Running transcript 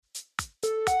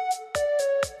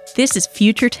This is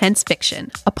Future Tense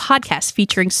Fiction, a podcast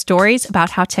featuring stories about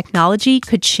how technology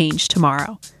could change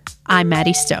tomorrow. I'm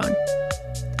Maddie Stone.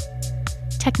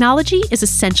 Technology is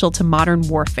essential to modern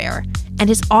warfare and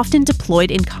is often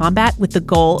deployed in combat with the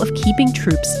goal of keeping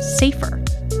troops safer.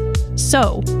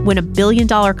 So, when a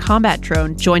billion-dollar combat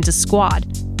drone joins a squad,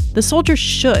 the soldiers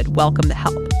should welcome the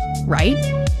help, right?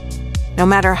 No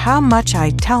matter how much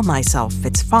I tell myself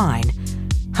it's fine,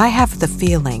 I have the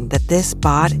feeling that this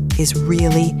bot is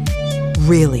really,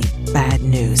 really bad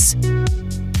news.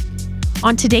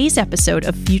 On today's episode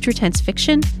of Future Tense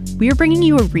Fiction, we are bringing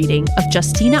you a reading of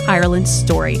Justina Ireland's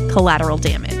story, Collateral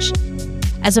Damage.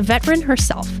 As a veteran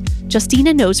herself,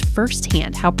 Justina knows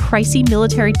firsthand how pricey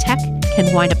military tech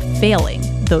can wind up failing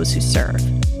those who serve.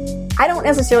 I don't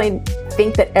necessarily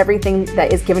think that everything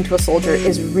that is given to a soldier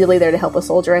is really there to help a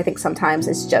soldier. I think sometimes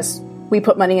it's just we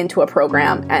put money into a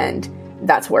program and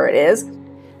that's where it is.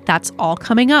 That's all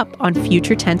coming up on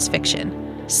Future Tense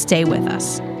Fiction. Stay with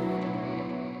us.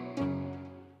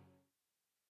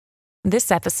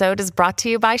 This episode is brought to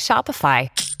you by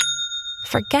Shopify.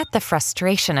 Forget the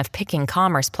frustration of picking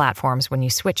commerce platforms when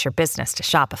you switch your business to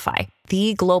Shopify,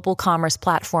 the global commerce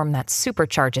platform that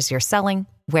supercharges your selling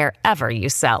wherever you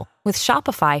sell. With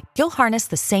Shopify, you'll harness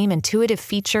the same intuitive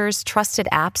features, trusted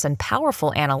apps, and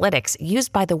powerful analytics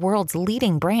used by the world's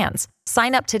leading brands.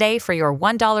 Sign up today for your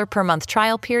 $1 per month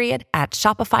trial period at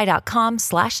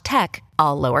shopify.com/tech,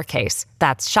 all lowercase.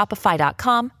 That's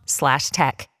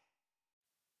shopify.com/tech.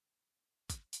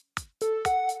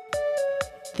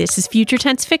 This is Future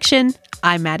Tense Fiction.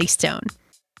 I'm Maddie Stone.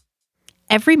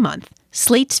 Every month,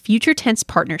 Slate's Future Tense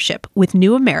partnership with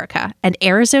New America and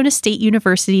Arizona State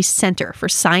University's Center for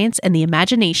Science and the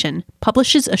Imagination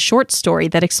publishes a short story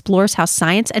that explores how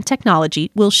science and technology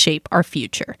will shape our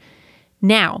future.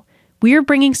 Now, we are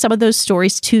bringing some of those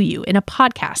stories to you in a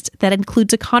podcast that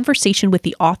includes a conversation with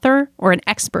the author or an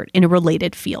expert in a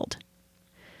related field.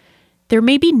 There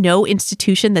may be no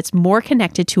institution that's more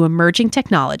connected to emerging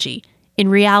technology, in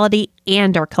reality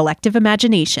and our collective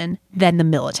imagination, than the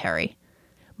military.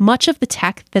 Much of the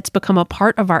tech that's become a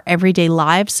part of our everyday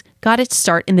lives got its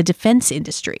start in the defense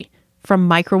industry, from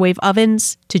microwave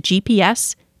ovens to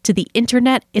GPS to the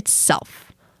internet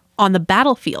itself. On the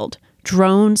battlefield,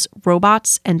 drones,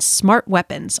 robots, and smart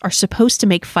weapons are supposed to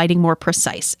make fighting more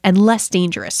precise and less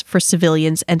dangerous for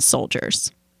civilians and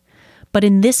soldiers. But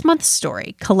in this month's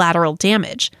story, Collateral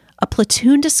Damage, a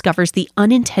platoon discovers the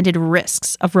unintended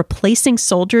risks of replacing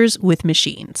soldiers with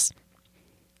machines.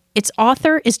 Its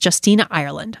author is Justina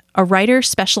Ireland, a writer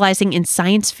specializing in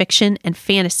science fiction and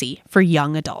fantasy for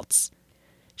young adults.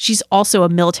 She's also a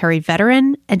military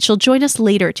veteran, and she'll join us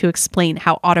later to explain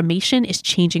how automation is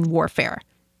changing warfare,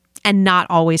 and not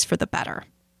always for the better.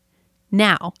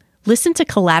 Now, listen to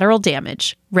Collateral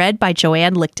Damage, read by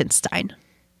Joanne Lichtenstein.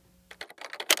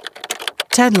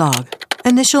 TED Log,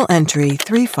 initial entry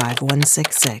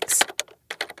 35166.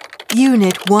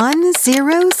 Unit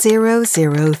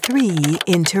 10003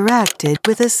 interacted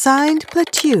with assigned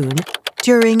platoon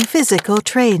during physical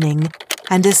training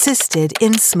and assisted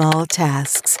in small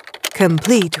tasks.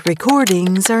 Complete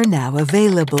recordings are now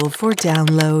available for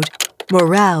download.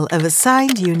 Morale of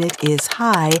assigned unit is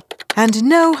high, and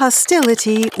no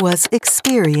hostility was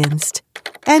experienced.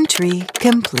 Entry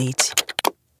complete.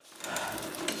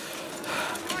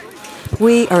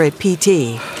 We are at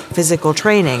PT, physical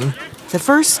training. The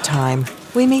first time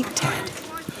we meet Ted.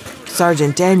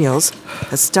 Sergeant Daniels,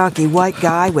 a stocky white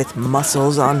guy with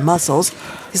muscles on muscles,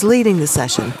 is leading the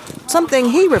session, something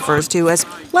he refers to as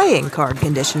playing card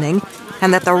conditioning,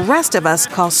 and that the rest of us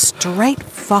call straight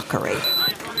fuckery.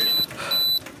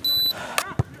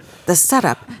 The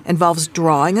setup involves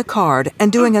drawing a card and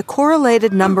doing a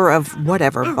correlated number of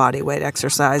whatever bodyweight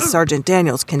exercise Sergeant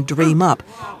Daniels can dream up,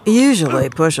 usually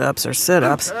push-ups or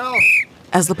sit-ups.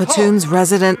 As the platoon's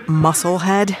resident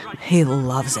musclehead, he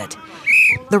loves it.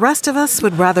 The rest of us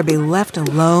would rather be left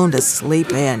alone to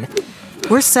sleep in.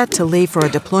 We're set to leave for a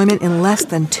deployment in less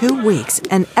than 2 weeks,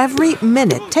 and every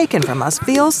minute taken from us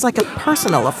feels like a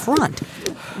personal affront.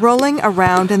 Rolling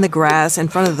around in the grass in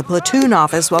front of the platoon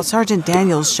office while Sergeant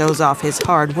Daniels shows off his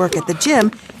hard work at the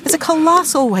gym is a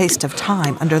colossal waste of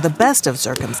time under the best of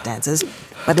circumstances,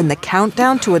 but in the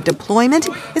countdown to a deployment,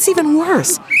 it's even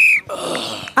worse.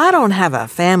 I don't have a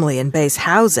family in base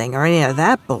housing or any of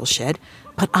that bullshit,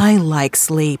 but I like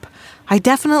sleep. I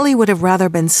definitely would have rather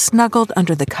been snuggled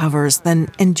under the covers than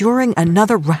enduring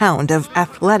another round of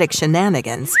athletic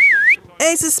shenanigans.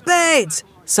 Ace of spades!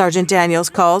 Sergeant Daniels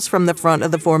calls from the front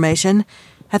of the formation.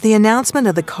 At the announcement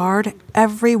of the card,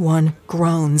 everyone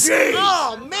groans.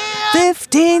 Oh, man!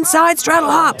 15 side straddle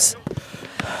hops!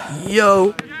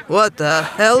 Yo, what the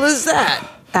hell is that?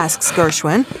 asks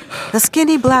Gershwin, the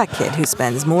skinny black kid who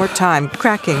spends more time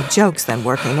cracking jokes than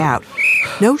working out.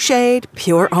 No shade,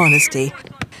 pure honesty.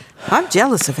 I'm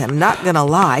jealous of him, not gonna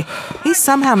lie. He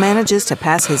somehow manages to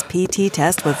pass his PT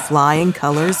test with flying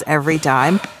colors every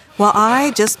time, while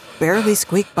I just barely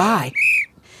squeak by.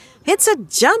 It's a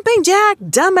jumping jack,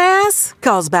 dumbass,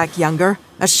 calls back Younger,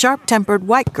 a sharp-tempered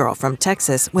white girl from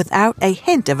Texas without a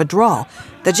hint of a drawl,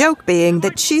 the joke being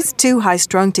that she's too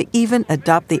high-strung to even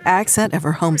adopt the accent of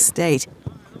her home state.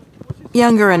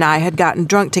 Younger and I had gotten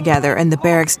drunk together in the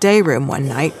barracks day room one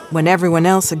night when everyone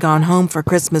else had gone home for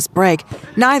Christmas break,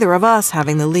 neither of us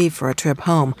having to leave for a trip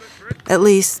home. At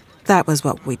least, that was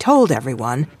what we told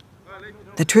everyone.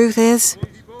 The truth is,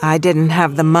 I didn't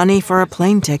have the money for a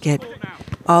plane ticket.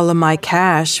 All of my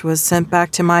cash was sent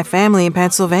back to my family in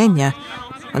Pennsylvania.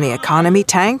 When the economy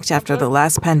tanked after the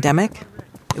last pandemic,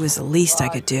 it was the least I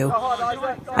could do.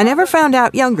 I never found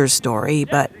out Younger's story,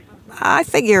 but I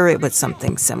figure it was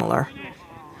something similar.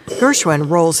 Gershwin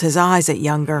rolls his eyes at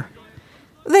Younger.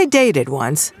 They dated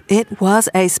once. It was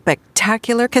a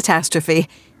spectacular catastrophe,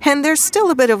 and there's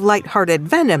still a bit of light-hearted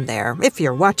venom there, if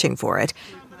you're watching for it.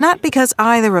 Not because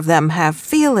either of them have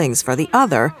feelings for the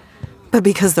other, but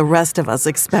because the rest of us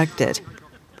expect it.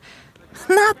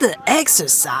 Not the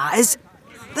exercise.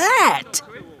 That!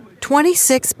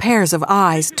 26 pairs of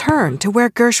eyes turn to where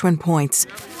Gershwin points.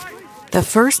 The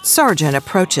first sergeant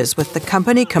approaches with the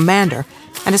company commander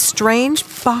and a strange,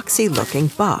 boxy-looking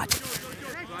bot.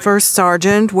 First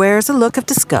sergeant wears a look of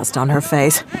disgust on her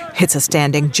face. It's a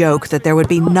standing joke that there would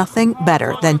be nothing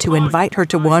better than to invite her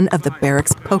to one of the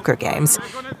barracks poker games.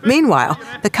 Meanwhile,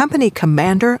 the company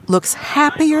commander looks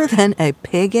happier than a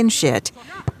pig in shit.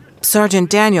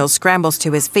 Sergeant Daniels scrambles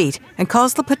to his feet and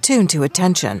calls the platoon to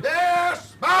attention.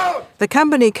 The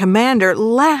company commander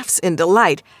laughs in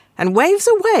delight and waves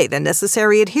away the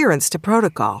necessary adherence to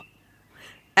protocol.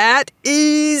 At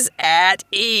ease, at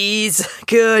ease.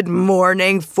 Good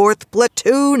morning, 4th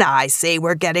Platoon. I see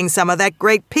we're getting some of that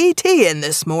great PT in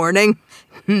this morning.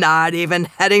 Not even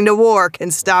heading to war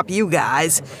can stop you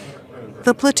guys.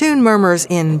 The platoon murmurs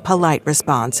in polite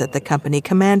response at the company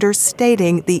commander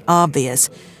stating the obvious.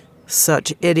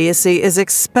 Such idiocy is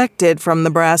expected from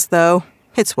the brass, though.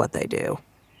 It's what they do.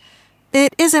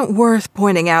 It isn't worth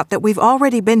pointing out that we've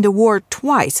already been to war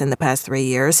twice in the past 3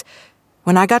 years.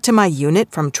 When I got to my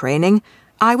unit from training,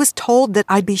 I was told that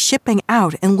I'd be shipping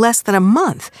out in less than a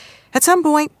month. At some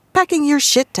point, packing your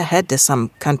shit to head to some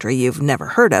country you've never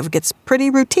heard of gets pretty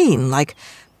routine, like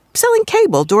selling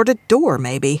cable door to door,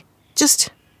 maybe. Just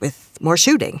with more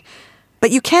shooting. But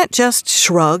you can't just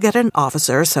shrug at an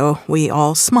officer, so we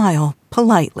all smile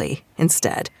politely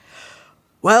instead.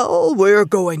 Well, we're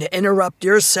going to interrupt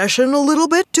your session a little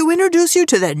bit to introduce you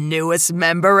to the newest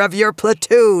member of your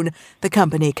platoon, the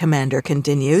company commander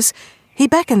continues. He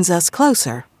beckons us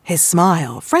closer, his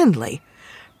smile friendly.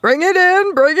 Bring it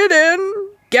in,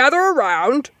 gather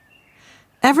around.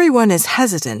 Everyone is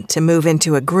hesitant to move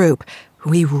into a group.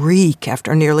 We reek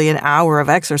after nearly an hour of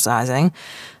exercising.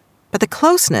 But the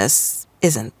closeness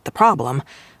isn't the problem.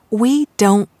 We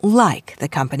don't like the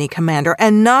company commander,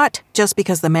 and not just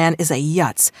because the man is a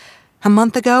yutz. A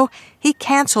month ago, he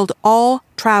canceled all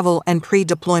travel and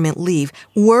pre-deployment leave,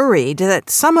 worried that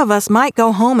some of us might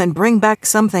go home and bring back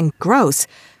something gross,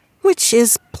 which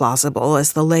is plausible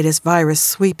as the latest virus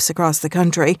sweeps across the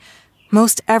country.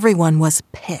 Most everyone was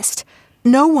pissed.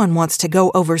 No one wants to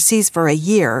go overseas for a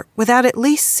year without at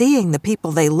least seeing the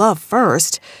people they love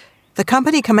first. The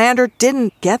company commander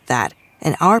didn't get that,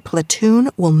 and our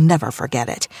platoon will never forget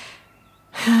it.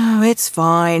 It's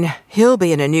fine. He'll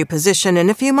be in a new position in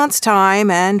a few months'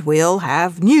 time, and we'll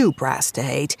have new brass to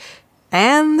hate.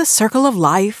 And the circle of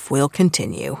life will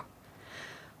continue.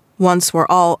 Once we're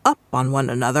all up on one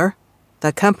another,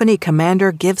 the company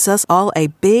commander gives us all a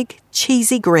big,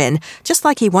 cheesy grin, just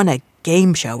like he won a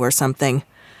game show or something.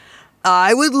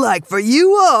 I would like for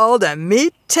you all to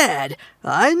meet Ted.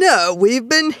 I know we've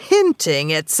been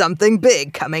hinting at something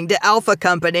big coming to Alpha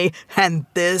Company, and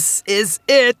this is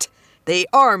it. The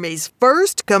Army's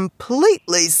first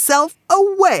completely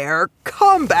self-aware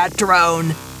combat drone.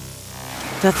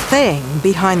 The thing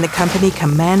behind the company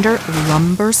commander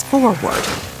lumbers forward.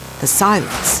 The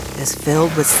silence is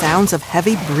filled with sounds of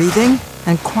heavy breathing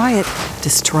and quiet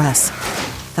distress.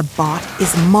 The bot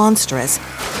is monstrous,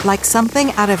 like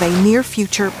something out of a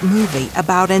near-future movie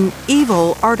about an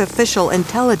evil artificial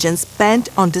intelligence bent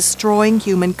on destroying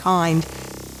humankind.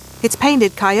 It's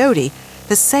painted coyote,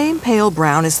 the same pale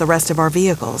brown as the rest of our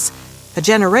vehicles. A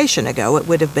generation ago, it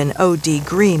would have been OD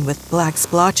green with black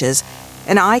splotches,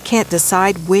 and I can't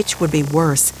decide which would be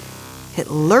worse. It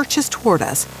lurches toward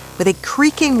us with a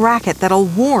creaking racket that'll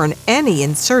warn any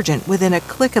insurgent within a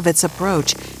click of its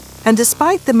approach. And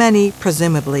despite the many,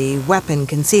 presumably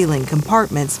weapon-concealing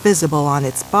compartments visible on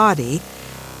its body,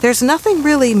 there's nothing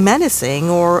really menacing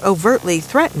or overtly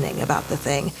threatening about the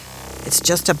thing. It's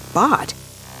just a bot.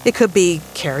 It could be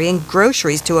carrying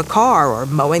groceries to a car or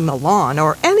mowing the lawn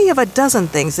or any of a dozen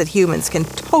things that humans can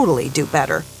totally do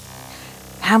better.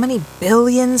 How many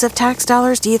billions of tax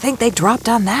dollars do you think they dropped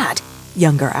on that?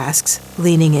 Younger asks,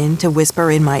 leaning in to whisper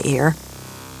in my ear.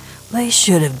 They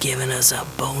should have given us a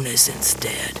bonus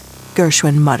instead,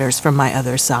 Gershwin mutters from my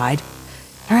other side.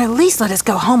 Or at least let us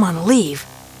go home on leave,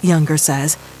 Younger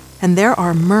says, and there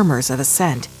are murmurs of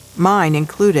assent, mine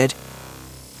included.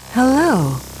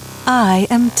 Hello, I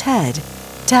am Ted,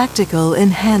 Tactical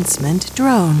Enhancement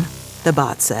Drone, the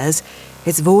bot says,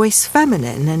 its voice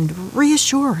feminine and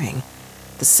reassuring.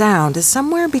 The sound is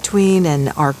somewhere between an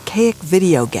archaic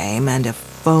video game and a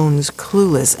phone's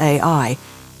clueless AI,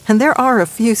 and there are a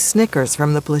few snickers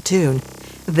from the platoon.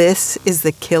 This is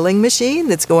the killing machine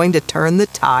that's going to turn the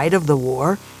tide of the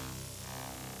war.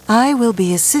 I will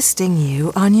be assisting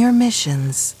you on your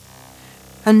missions.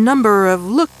 A number of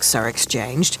looks are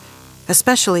exchanged,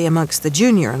 especially amongst the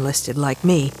junior enlisted like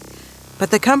me,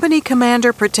 but the company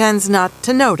commander pretends not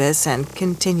to notice and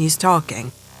continues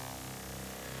talking.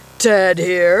 Ted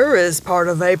here is part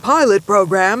of a pilot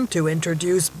program to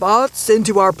introduce bots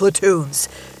into our platoons.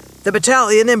 The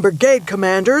battalion and brigade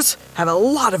commanders have a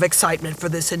lot of excitement for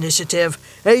this initiative,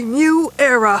 a new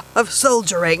era of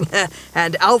soldiering,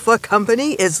 and Alpha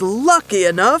Company is lucky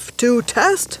enough to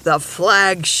test the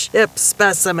flagship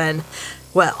specimen.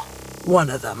 Well, one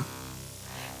of them.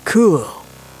 Cool,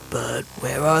 but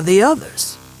where are the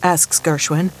others? Asks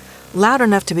Gershwin, loud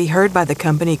enough to be heard by the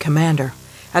company commander,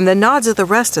 and the nods of the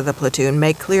rest of the platoon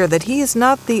make clear that he is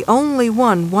not the only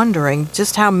one wondering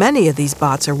just how many of these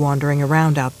bots are wandering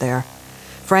around out there.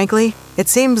 Frankly, it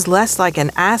seems less like an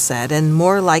asset and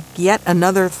more like yet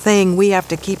another thing we have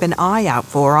to keep an eye out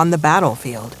for on the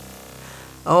battlefield.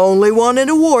 Only one in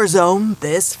a war zone,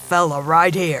 this fella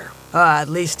right here. At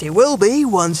least he will be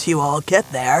once you all get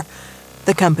there,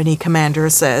 the company commander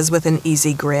says with an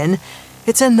easy grin.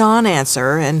 It's a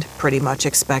non-answer and pretty much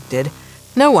expected.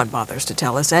 No one bothers to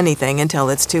tell us anything until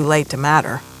it's too late to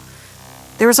matter.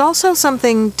 There is also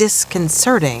something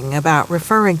disconcerting about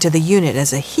referring to the unit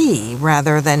as a he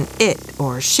rather than it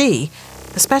or she,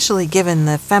 especially given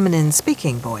the feminine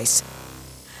speaking voice.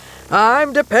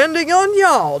 I'm depending on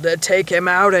y'all to take him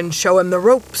out and show him the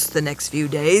ropes the next few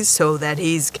days so that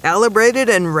he's calibrated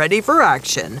and ready for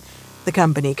action, the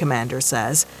company commander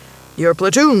says. Your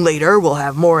platoon leader will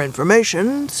have more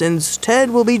information since Ted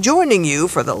will be joining you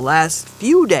for the last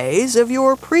few days of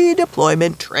your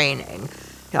pre-deployment training.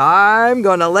 I'm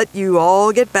gonna let you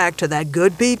all get back to that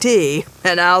good PT,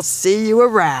 and I'll see you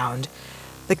around.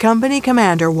 The company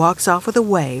commander walks off with a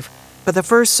wave, but the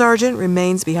first sergeant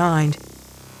remains behind.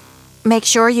 Make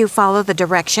sure you follow the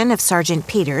direction of Sergeant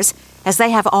Peters, as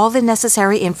they have all the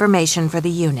necessary information for the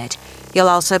unit. You'll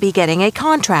also be getting a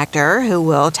contractor who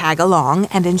will tag along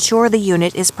and ensure the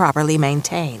unit is properly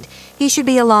maintained. He should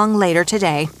be along later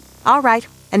today. All right,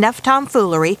 enough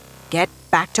tomfoolery. Get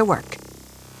back to work.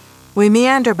 We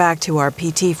meander back to our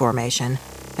PT formation,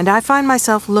 and I find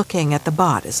myself looking at the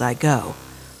bot as I go.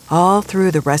 All through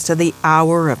the rest of the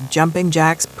hour of jumping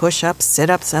jacks, push-ups,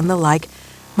 sit-ups, and the like,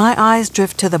 my eyes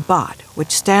drift to the bot,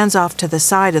 which stands off to the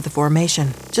side of the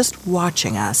formation, just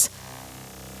watching us.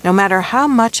 No matter how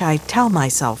much I tell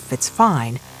myself it's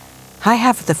fine, I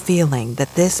have the feeling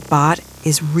that this bot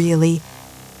is really,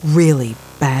 really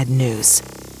bad news.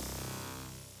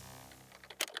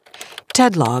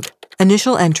 TED Log,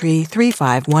 initial entry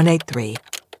 35183.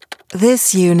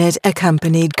 This unit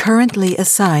accompanied currently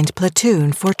assigned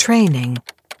platoon for training.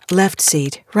 Left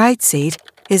seat, right seat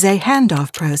is a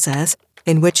handoff process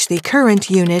in which the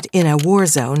current unit in a war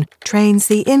zone trains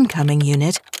the incoming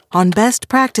unit on best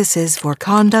practices for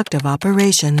conduct of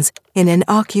operations in an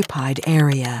occupied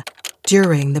area.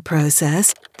 During the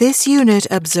process, this unit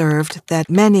observed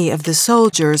that many of the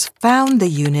soldiers found the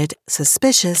unit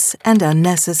suspicious and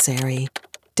unnecessary.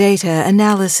 Data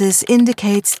analysis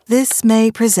indicates this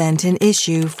may present an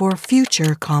issue for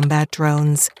future combat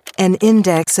drones. An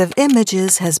index of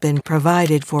images has been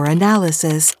provided for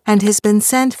analysis and has been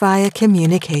sent via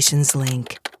communications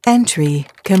link. Entry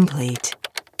complete.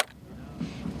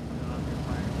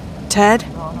 Ted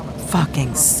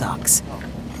fucking sucks.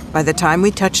 By the time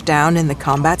we touch down in the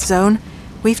combat zone,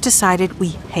 we've decided we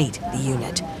hate the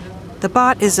unit. The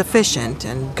bot is efficient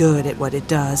and good at what it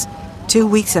does. 2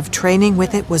 weeks of training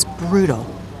with it was brutal.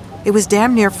 It was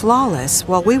damn near flawless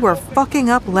while we were fucking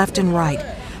up left and right.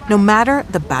 No matter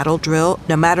the battle drill,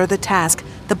 no matter the task,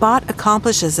 the bot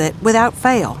accomplishes it without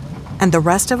fail. And the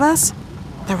rest of us?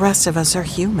 The rest of us are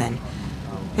human.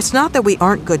 It's not that we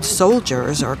aren't good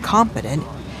soldiers or competent.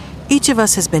 Each of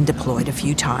us has been deployed a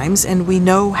few times, and we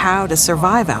know how to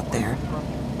survive out there.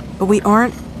 But we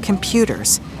aren't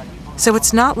computers. So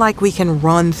it's not like we can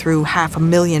run through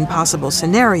 500,000 possible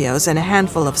scenarios in a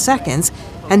handful of seconds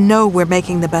and know we're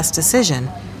making the best decision.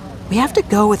 We have to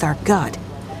go with our gut.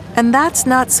 And that's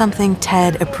not something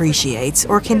Ted appreciates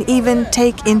or can even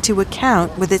take into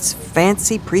account with its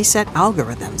fancy preset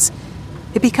algorithms.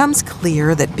 It becomes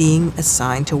clear that being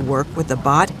assigned to work with the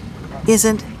bot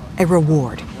isn't a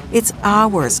reward. It's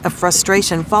hours of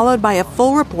frustration followed by a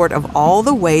full report of all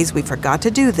the ways we forgot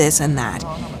to do this and that.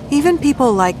 Even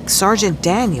people like Sergeant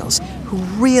Daniels, who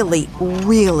really,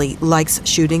 really likes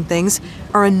shooting things,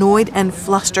 are annoyed and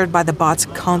flustered by the bot's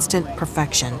constant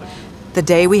perfection. The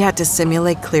day we had to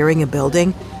simulate clearing a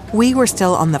building, we were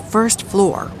still on the first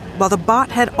floor, while the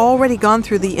bot had already gone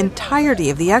through the entirety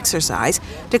of the exercise,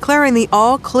 declaring the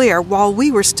all clear while we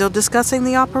were still discussing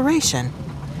the operation.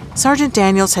 Sergeant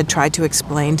Daniels had tried to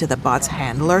explain to the bot's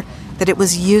handler that it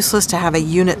was useless to have a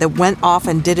unit that went off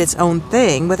and did its own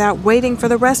thing without waiting for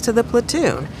the rest of the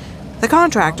platoon. The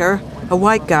contractor, a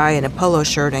white guy in a polo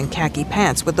shirt and khaki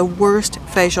pants with the worst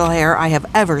facial hair I have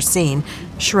ever seen,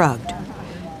 shrugged.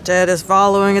 Ted is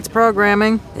following its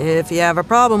programming. If you have a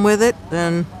problem with it,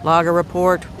 then log a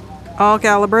report. All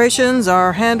calibrations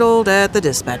are handled at the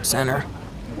dispatch center.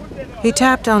 He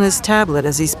tapped on his tablet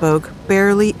as he spoke,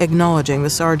 barely acknowledging the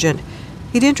sergeant.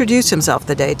 He'd introduced himself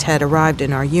the day Ted arrived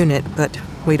in our unit, but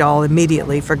we'd all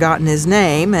immediately forgotten his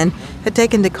name and had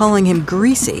taken to calling him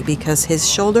Greasy because his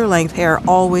shoulder-length hair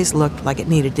always looked like it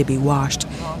needed to be washed.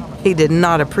 He did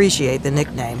not appreciate the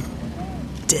nickname.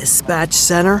 Dispatch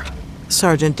center?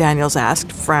 Sergeant Daniels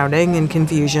asked, frowning in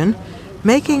confusion.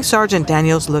 Making Sergeant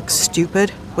Daniels look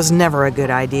stupid was never a good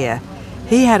idea.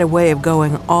 He had a way of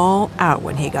going all out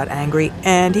when he got angry,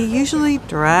 and he usually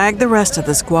dragged the rest of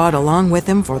the squad along with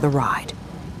him for the ride.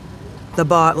 The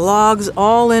bot logs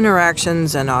all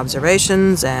interactions and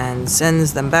observations and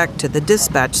sends them back to the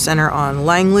dispatch center on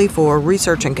Langley for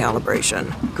research and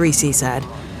calibration, Greasy said.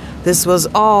 This was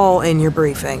all in your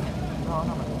briefing.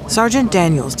 Sergeant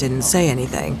Daniels didn't say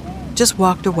anything, just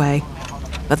walked away.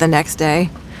 But the next day,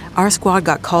 our squad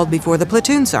got called before the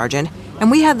platoon sergeant, and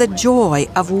we had the joy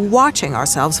of watching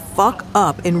ourselves fuck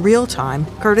up in real time,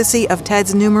 courtesy of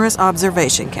Ted's numerous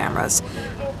observation cameras.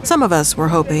 Some of us were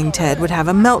hoping Ted would have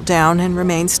a meltdown and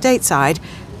remain stateside,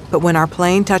 but when our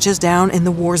plane touches down in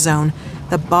the war zone,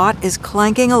 the bot is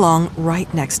clanking along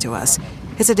right next to us.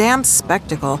 It's a damn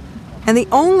spectacle, and the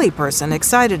only person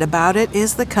excited about it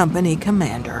is the company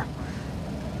commander.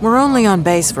 We're only on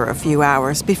base for a few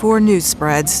hours before news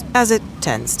spreads, as it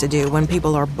tends to do when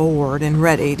people are bored and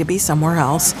ready to be somewhere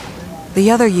else. The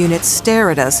other units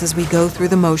stare at us as we go through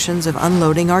the motions of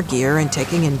unloading our gear and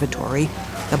taking inventory,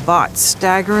 the bot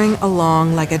staggering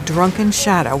along like a drunken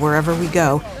shadow wherever we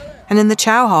go. And in the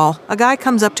chow hall, a guy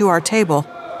comes up to our table,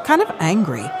 kind of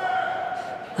angry.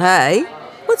 Hey,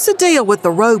 what's the deal with the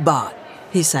robot?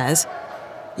 He says.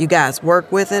 You guys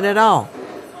work with it at all?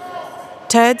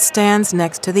 Ted stands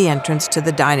next to the entrance to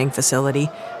the dining facility,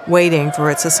 waiting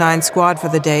for its assigned squad for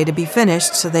the day to be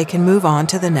finished so they can move on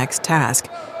to the next task.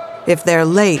 If they're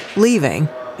late leaving,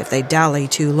 if they dally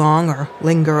too long or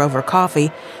linger over coffee,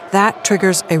 that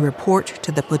triggers a report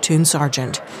to the platoon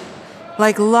sergeant.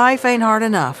 Like life ain't hard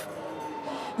enough.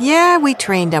 Yeah, we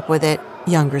trained up with it,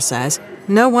 Younger says,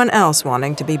 no one else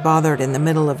wanting to be bothered in the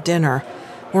middle of dinner.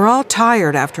 We're all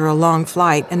tired after a long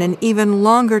flight and an even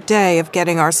longer day of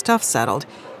getting our stuff settled,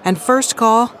 and first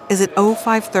call is at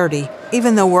 0530,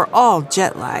 even though we're all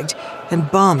jet-lagged and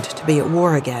bummed to be at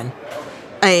war again.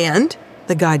 And?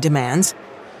 The guy demands.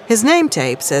 His name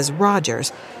tape says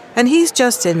Rogers, and he's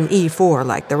just in E4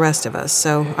 like the rest of us,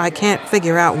 so I can't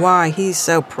figure out why he's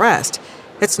so pressed.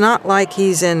 It's not like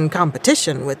he's in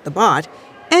competition with the bot.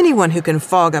 Anyone who can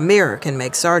fog a mirror can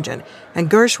make sergeant, and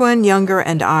Gershwin, Younger,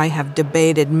 and I have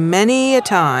debated many a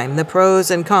time the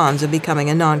pros and cons of becoming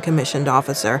a non-commissioned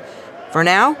officer. For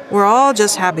now, we're all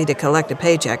just happy to collect a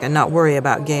paycheck and not worry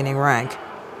about gaining rank.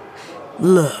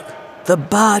 Look, the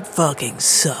bot fucking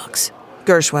sucks,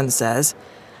 Gershwin says.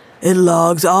 It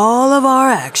logs all of our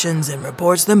actions and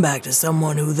reports them back to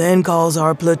someone who then calls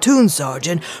our platoon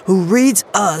sergeant, who reads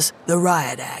us the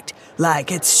riot act.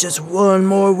 Like it's just one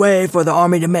more way for the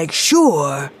army to make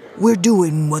sure we're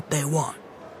doing what they want.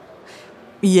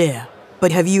 Yeah,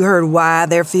 but have you heard why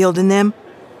they're fielding them?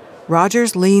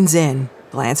 Rogers leans in,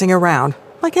 glancing around,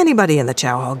 like anybody in the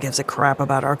chow hall gives a crap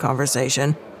about our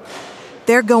conversation.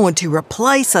 they're going to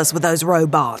replace us with those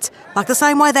robots, like the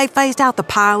same way they phased out the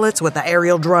pilots with the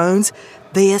aerial drones.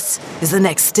 This is the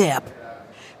next step.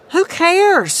 Who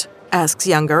cares? Asks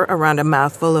Younger around a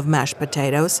mouthful of mashed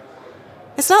potatoes.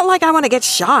 It's not like I want to get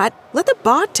shot. Let the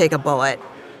bot take a bullet.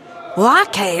 Well, I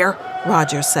care,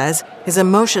 Roger says, his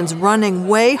emotions running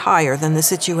way higher than the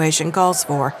situation calls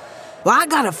for. Well, I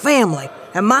got a family,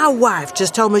 and my wife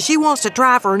just told me she wants to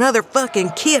try for another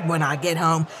fucking kid when I get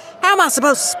home. How am I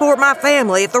supposed to support my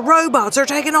family if the robots are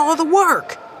taking all the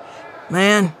work?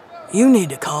 Man, you need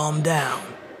to calm down,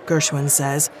 Gershwin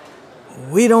says.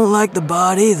 We don't like the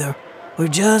bot either. We're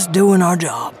just doing our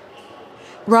job.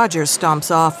 Roger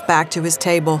stomps off back to his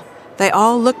table. They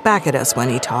all look back at us when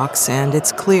he talks, and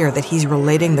it's clear that he's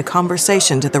relating the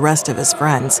conversation to the rest of his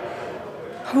friends.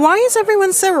 Why is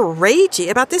everyone so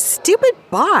ragey about this stupid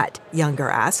bot? Younger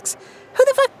asks. Who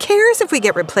the fuck cares if we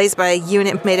get replaced by a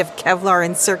unit made of Kevlar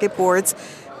and circuit boards?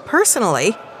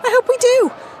 Personally, I hope we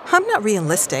do. I'm not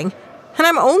re-enlisting. And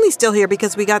I'm only still here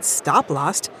because we got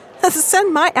stop-lost.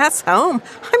 Send my ass home.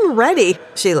 I'm ready,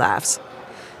 she laughs.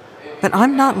 But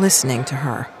I'm not listening to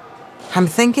her. I'm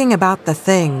thinking about the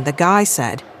thing the guy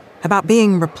said, about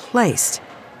being replaced.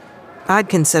 I'd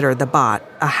consider the bot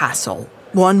a hassle,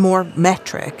 one more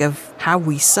metric of how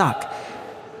we suck.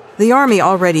 The Army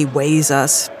already weighs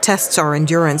us, tests our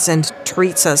endurance, and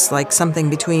treats us like something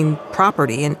between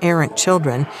property and errant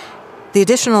children. The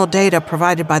additional data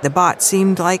provided by the bot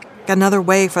seemed like another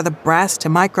way for the brass to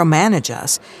micromanage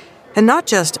us. And not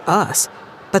just us,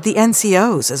 but the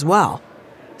NCOs as well.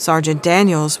 Sergeant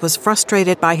Daniels was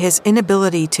frustrated by his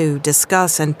inability to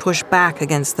discuss and push back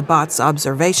against the bot's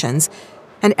observations,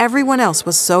 and everyone else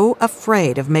was so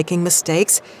afraid of making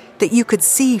mistakes that you could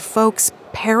see folks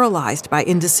paralyzed by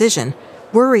indecision,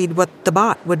 worried what the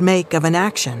bot would make of an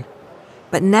action.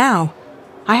 But now,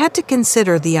 I had to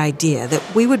consider the idea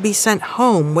that we would be sent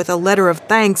home with a letter of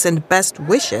thanks and best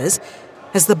wishes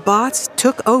as the bots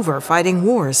took over fighting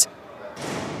wars.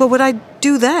 What would I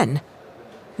do then?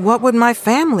 What would my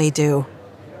family do?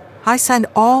 I send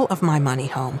all of my money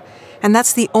home, and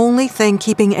that's the only thing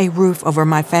keeping a roof over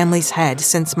my family's head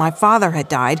since my father had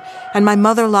died and my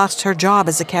mother lost her job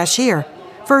as a cashier,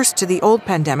 first to the old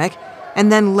pandemic,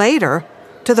 and then later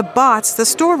to the bots the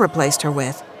store replaced her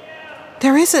with.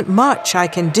 There isn't much I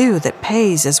can do that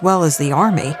pays as well as the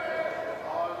Army.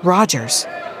 Rogers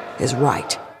is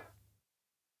right.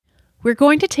 We're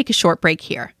going to take a short break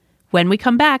here. When we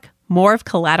come back, more of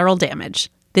Collateral Damage.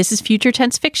 This is Future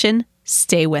Tense Fiction.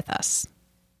 Stay with us.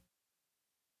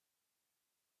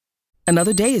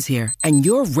 Another day is here, and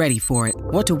you're ready for it.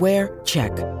 What to wear?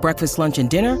 Check. Breakfast, lunch, and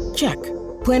dinner? Check.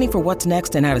 Planning for what's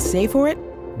next and how to save for it?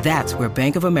 That's where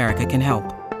Bank of America can help.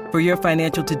 For your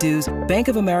financial to-dos, Bank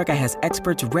of America has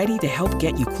experts ready to help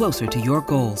get you closer to your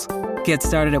goals. Get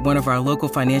started at one of our local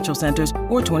financial centers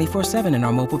or 24/7 in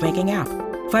our mobile banking app.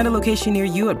 Find a location near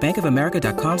you at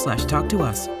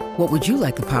bankofamerica.com/talktous. What would you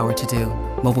like the power to do?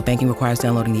 Mobile banking requires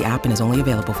downloading the app and is only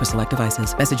available for select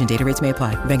devices. Message and data rates may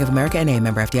apply. Bank of America N.A.,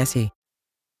 member FDIC.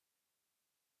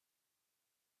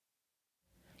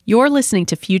 You're listening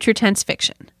to Future Tense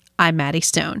Fiction. I'm Maddie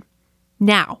Stone.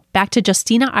 Now, back to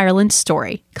Justina Ireland's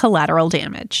story, Collateral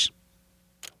Damage.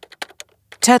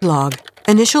 Ted Log,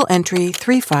 initial entry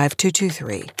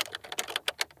 35223.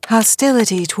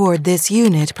 Hostility toward this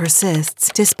unit persists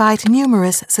despite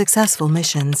numerous successful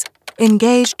missions.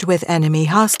 Engaged with enemy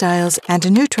hostiles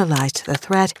and neutralized the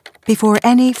threat before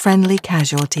any friendly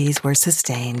casualties were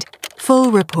sustained.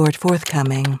 Full report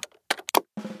forthcoming.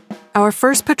 Our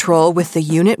first patrol with the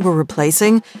unit we're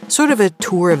replacing, sort of a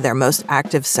tour of their most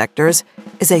active sectors,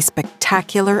 is a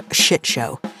spectacular shit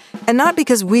show. And not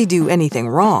because we do anything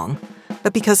wrong,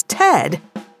 but because Ted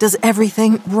does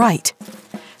everything right.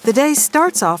 The day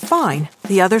starts off fine.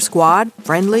 The other squad,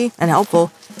 friendly and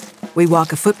helpful. We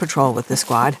walk a foot patrol with the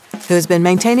squad, who has been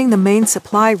maintaining the main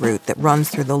supply route that runs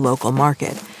through the local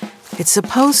market. It's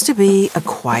supposed to be a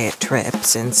quiet trip,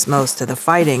 since most of the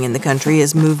fighting in the country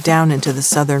has moved down into the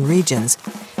southern regions.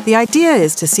 The idea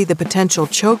is to see the potential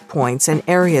choke points and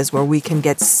areas where we can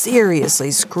get seriously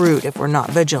screwed if we're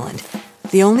not vigilant.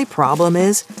 The only problem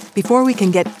is, before we can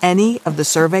get any of the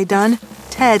survey done,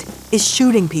 Ted is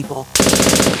shooting people.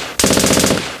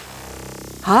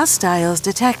 Hostiles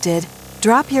detected.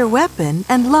 Drop your weapon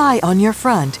and lie on your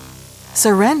front.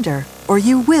 Surrender, or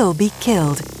you will be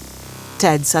killed.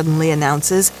 Ted suddenly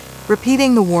announces,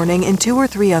 repeating the warning in 2 or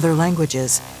 3 other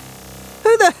languages.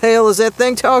 Who the hell is that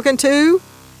thing talking to?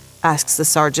 Asks the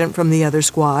sergeant from the other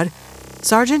squad.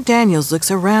 Sergeant Daniels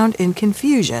looks around in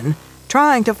confusion,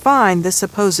 trying to find the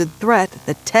supposed threat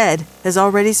that Ted has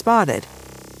already spotted.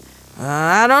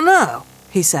 I don't know,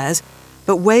 he says,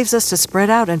 but waves us to spread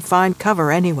out and find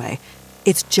cover anyway.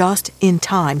 It's just in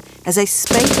time as a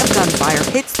spate of gunfire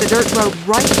hits the dirt road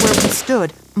right where we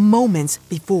stood moments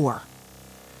before.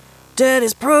 Ted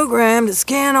is programmed to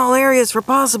scan all areas for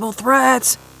possible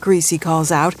threats, Greasy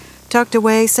calls out, tucked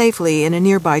away safely in a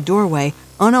nearby doorway,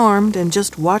 unarmed and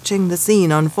just watching the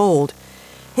scene unfold.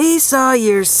 He saw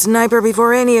your sniper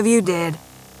before any of you did.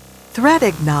 Threat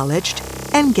acknowledged.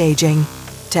 Engaging,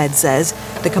 Ted says,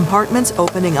 the compartments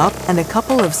opening up and a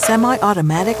couple of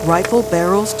semi-automatic rifle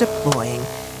barrels deploying.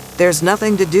 There's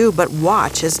nothing to do but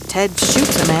watch as Ted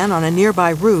shoots a man on a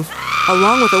nearby roof,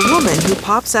 along with a woman who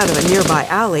pops out of a nearby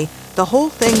alley, the whole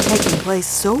thing taking place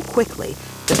so quickly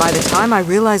that by the time I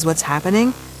realize what's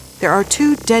happening, there are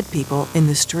 2 dead people in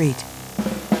the street.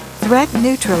 Threat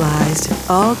neutralized,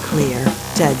 all clear,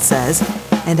 Ted says,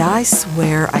 and I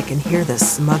swear I can hear the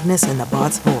smugness in the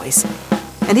bot's voice.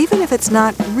 And even if it's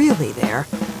not really there,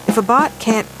 if a bot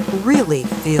can't really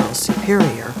feel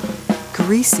superior,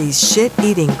 Greasy's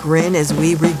shit-eating grin as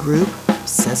we regroup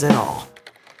says it all.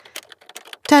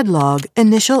 Ted log,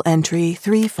 initial entry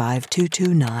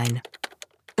 35229.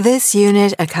 This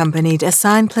unit accompanied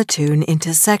assigned platoon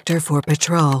into sector for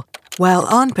patrol. While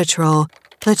on patrol,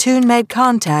 platoon made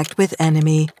contact with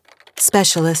enemy.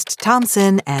 Specialist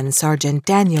Thompson and Sergeant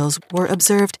Daniels were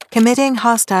observed committing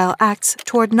hostile acts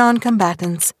toward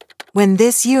non-combatants. When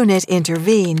this unit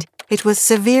intervened, it was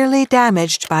severely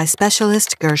damaged by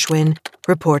Specialist Gershwin.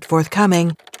 Report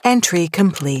forthcoming. Entry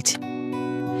complete.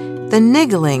 The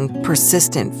niggling,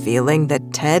 persistent feeling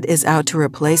that Ted is out to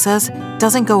replace us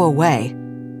doesn't go away.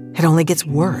 It only gets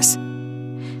worse.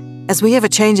 As we have a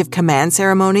change of command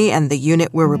ceremony and the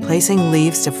unit we're replacing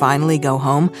leaves to finally go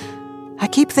home, I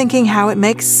keep thinking how it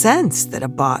makes sense that a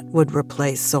bot would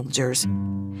replace soldiers.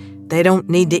 They don't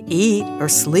need to eat or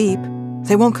sleep.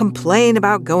 They won't complain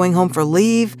about going home for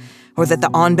leave or that the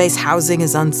on-base housing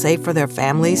is unsafe for their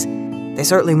families. They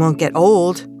certainly won't get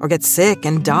old or get sick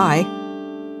and die.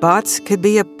 Bots could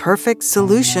be a perfect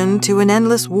solution to an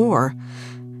endless war.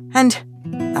 And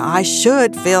I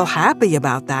should feel happy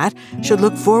about that, should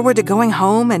look forward to going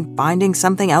home and finding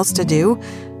something else to do.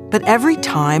 But every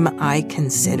time I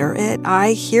consider it,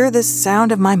 I hear the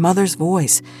sound of my mother's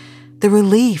voice, the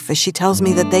relief as she tells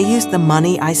me that they used the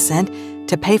money I sent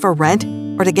to pay for rent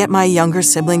or to get my younger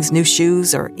siblings new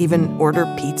shoes or even order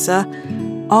pizza.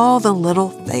 All the little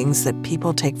things that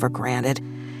people take for granted.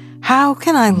 How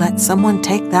can I let someone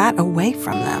take that away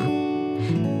from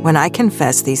them? When I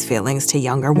confess these feelings to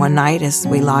Younger one night as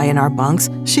we lie in our bunks,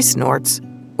 she snorts.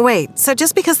 Wait, so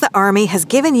just because the Army has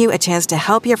given you a chance to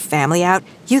help your family out,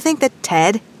 you think that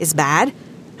Ted is bad?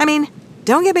 I mean,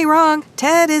 don't get me wrong,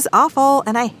 Ted is awful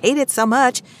and I hate it so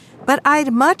much, but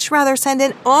I'd much rather send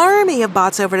an army of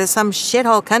bots over to some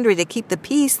shithole country to keep the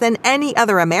peace than any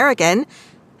other American.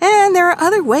 And there are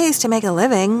other ways to make a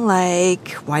living, like,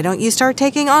 why don't you start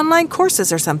taking online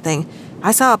courses or something?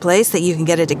 I saw a place that you can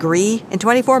get a degree in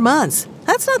 24 months.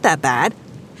 That's not that bad.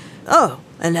 Oh,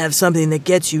 and have something that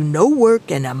gets you no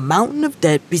work and a mountain of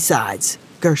debt besides,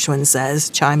 Gershwin says,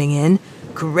 chiming in.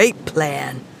 Great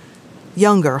plan.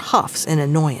 Younger huffs in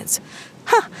annoyance.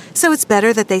 Huh, so it's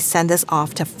better that they send us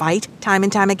off to fight time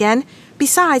and time again?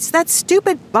 Besides, that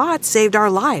stupid bot saved our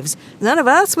lives. None of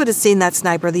us would have seen that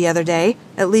sniper the other day,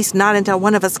 at least not until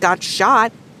one of us got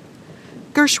shot.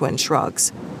 Gershwin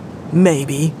shrugs.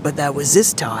 Maybe, but that was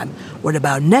this time. What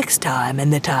about next time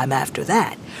and the time after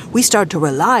that? We start to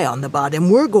rely on the bot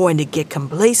and we're going to get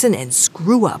complacent and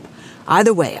screw up.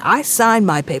 Either way, I signed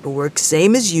my paperwork,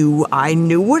 same as you. I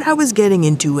knew what I was getting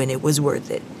into and it was worth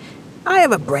it. I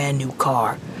have a brand new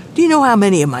car. Do you know how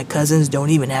many of my cousins don't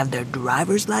even have their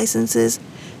driver's licenses?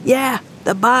 Yeah,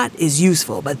 the bot is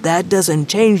useful, but that doesn't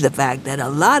change the fact that a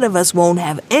lot of us won't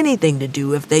have anything to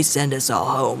do if they send us all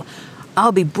home.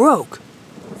 I'll be broke.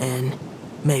 And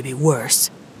maybe worse,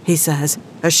 he says,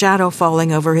 a shadow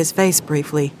falling over his face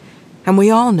briefly. And we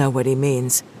all know what he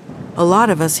means. A lot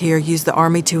of us here use the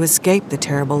Army to escape the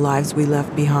terrible lives we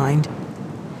left behind.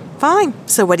 Fine,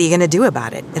 so what are you going to do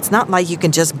about it? It's not like you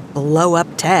can just blow up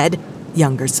Ted,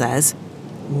 Younger says.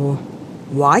 Well,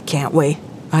 why can't we?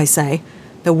 I say,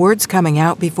 the words coming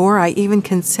out before I even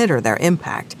consider their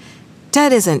impact.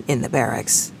 Ted isn't in the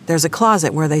barracks. There's a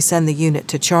closet where they send the unit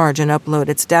to charge and upload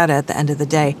its data at the end of the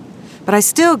day. But I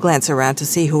still glance around to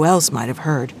see who else might have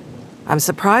heard. I'm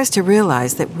surprised to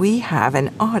realize that we have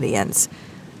an audience.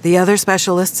 The other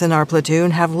specialists in our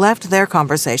platoon have left their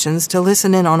conversations to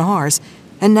listen in on ours,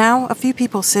 and now a few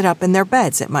people sit up in their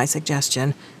beds at my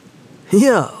suggestion.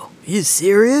 Yo, you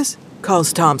serious?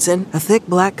 Calls Thompson, a thick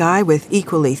black guy with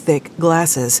equally thick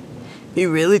glasses.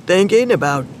 You really thinking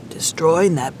about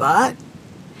destroying that bot?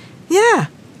 Yeah,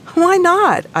 Why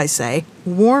not? I say,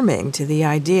 warming to the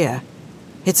idea.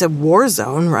 It's a war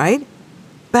zone, right?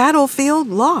 Battlefield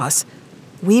loss.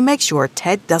 We make sure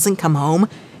Ted doesn't come home,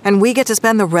 and we get to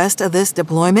spend the rest of this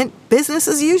deployment business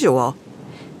as usual.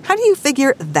 How do you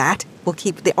figure that will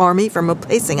keep the Army from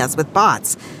replacing us with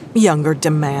bots? Younger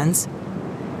demands.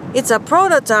 It's a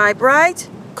prototype, right?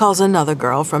 Calls another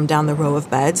girl from down the row of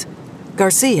beds.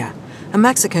 Garcia, a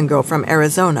Mexican girl from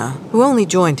Arizona, who only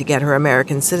joined to get her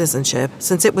American citizenship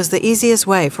since it was the easiest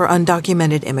way for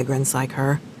undocumented immigrants like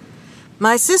her.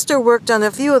 My sister worked on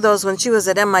a few of those when she was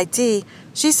at MIT.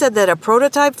 She said that a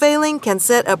prototype failing can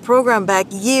set a program back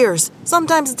years,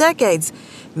 sometimes decades.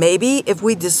 Maybe if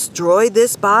we destroy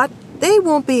this bot, they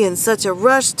won't be in such a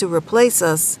rush to replace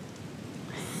us.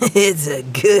 It's a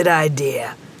good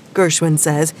idea, Gershwin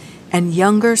says, and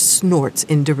Younger snorts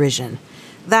in derision.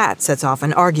 That sets off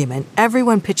an argument,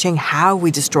 everyone pitching how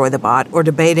we destroy the bot or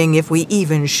debating if we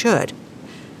even should.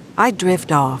 I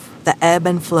drift off, the ebb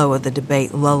and flow of the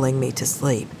debate lulling me to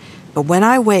sleep. But when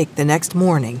I wake the next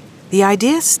morning, the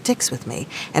idea sticks with me,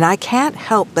 and I can't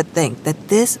help but think that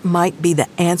this might be the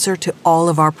answer to all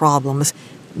of our problems,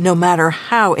 no matter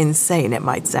how insane it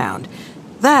might sound.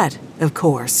 That, of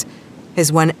course,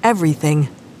 is when everything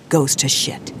goes to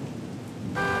shit.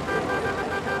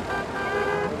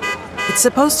 It's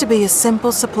supposed to be a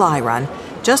simple supply run,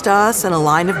 just us and a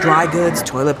line of dry goods,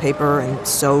 toilet paper, and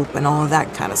soap, and all of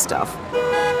that kind of stuff.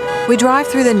 We drive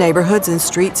through the neighborhoods and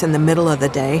streets in the middle of the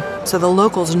day, so the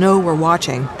locals know we're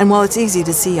watching, and while it's easy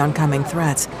to see oncoming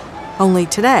threats. Only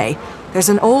today, there's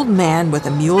an old man with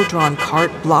a mule-drawn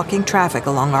cart blocking traffic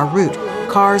along our route,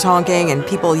 cars honking and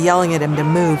people yelling at him to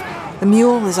move. The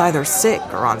mule is either sick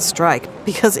or on strike,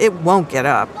 because it won't get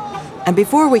up. And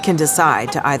before we can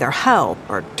decide to either help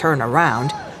or turn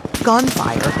around,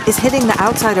 gunfire is hitting the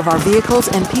outside of our vehicles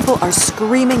and people are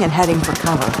screaming and heading for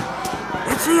cover.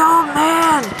 It's the old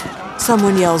man!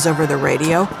 Someone yells over the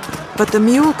radio, but the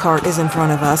mule cart is in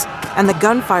front of us and the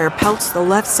gunfire pelts the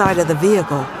left side of the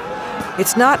vehicle.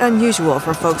 It's not unusual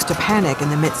for folks to panic in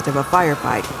the midst of a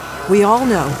firefight. We all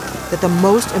know that the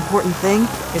most important thing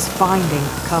is finding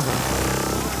cover.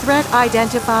 Threat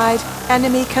identified.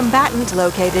 Enemy combatant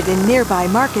located in nearby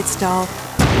market stall.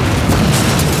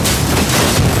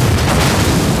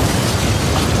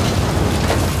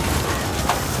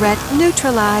 Threat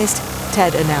neutralized,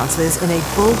 Ted announces in a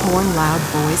bullhorn loud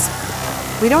voice.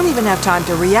 We don't even have time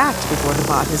to react before the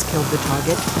bot has killed the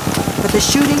target, but the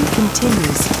shooting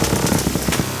continues.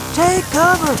 Take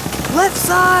cover! Left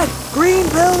side! Green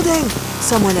building!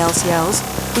 Someone else yells,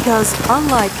 because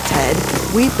unlike Ted,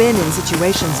 we've been in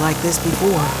situations like this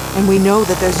before, and we know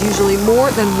that there's usually more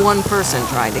than one person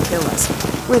trying to kill us.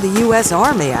 We're the U.S.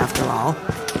 Army, after all.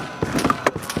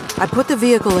 I put the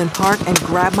vehicle in park and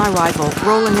grab my rifle,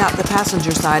 rolling out the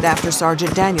passenger side after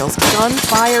Sergeant Daniels,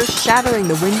 gunfire shattering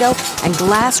the window and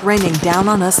glass raining down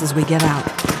on us as we get out.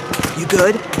 "You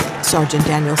good?" Sergeant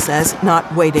Daniels says,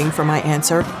 not waiting for my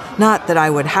answer. Not that I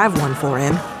would have one for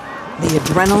him. The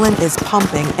adrenaline is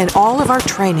pumping and all of our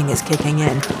training is kicking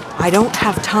in. I don't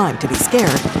have time to be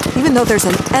scared, even though there's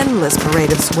an endless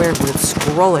parade of swear words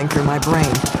scrolling through my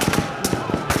brain.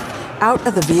 Out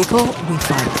of the vehicle, we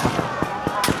find cover.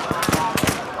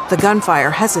 The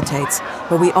gunfire hesitates,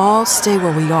 but we all stay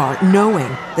where we are,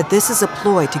 knowing that this is a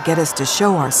ploy to get us to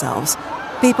show ourselves.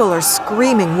 People are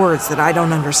screaming words that I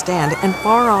don't understand, and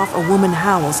far off a woman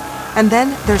howls, and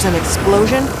then there's an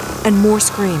explosion and more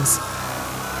screams.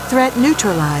 "Threat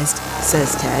neutralized,"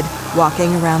 says Ted,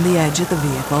 walking around the edge of the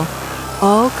vehicle.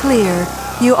 "All clear.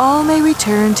 You all may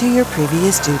return to your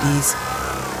previous duties."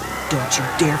 "Don't you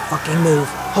dare fucking move.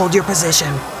 Hold your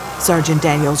position," Sergeant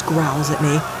Daniels growls at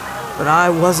me. But I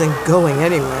wasn't going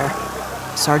anywhere.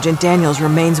 Sergeant Daniels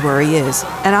remains where he is,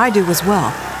 and I do as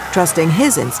well, trusting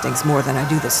his instincts more than I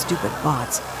do the stupid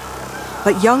bots.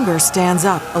 But Younger stands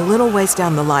up a little ways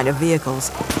down the line of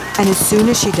vehicles, and as soon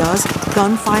as she does,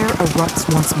 gunfire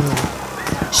erupts once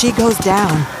more. She goes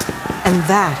down, and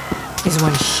that is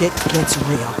when shit gets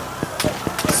real.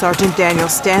 Sergeant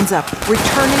Daniels stands up,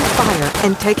 returning fire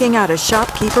and taking out a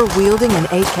shopkeeper wielding an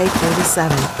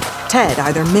AK-47. Ted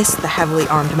either missed the heavily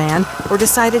armed man or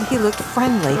decided he looked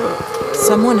friendly.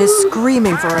 Someone is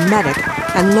screaming for a medic,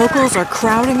 and locals are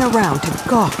crowding around to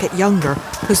gawk at Younger,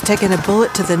 who's taken a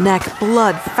bullet to the neck,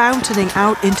 blood fountaining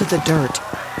out into the dirt.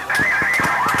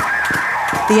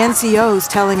 The NCO's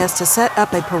telling us to set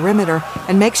up a perimeter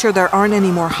and make sure there aren't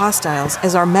any more hostiles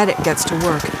as our medic gets to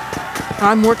work.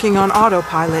 I'm working on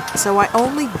autopilot, so I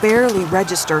only barely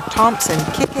register Thompson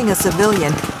kicking a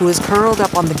civilian who is curled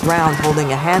up on the ground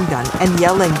holding a handgun and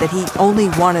yelling that he only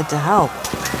wanted to help.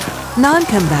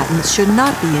 Non-combatants should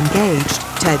not be engaged,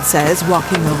 Ted says,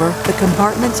 walking over, the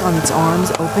compartments on its arms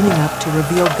opening up to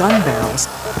reveal gun barrels,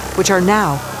 which are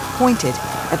now pointed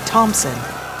at Thompson.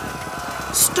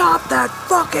 Stop that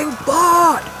fucking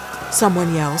bot!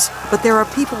 Someone yells, but there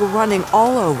are people running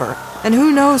all over, and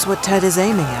who knows what Ted is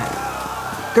aiming at.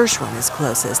 Gershwin is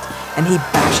closest, and he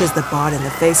bashes the bot in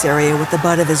the face area with the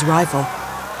butt of his rifle.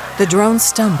 The drone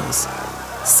stumbles.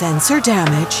 Sensor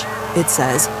damage, it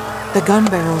says. The gun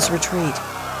barrels retreat.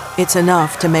 It's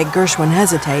enough to make Gershwin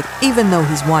hesitate, even though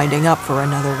he's winding up for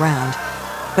another round.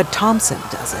 But Thompson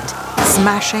doesn't,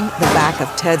 smashing the back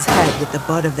of Ted's head with the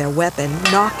butt of their weapon,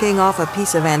 knocking off a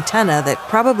piece of antenna that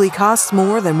probably costs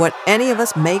more than what any of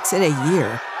us makes in a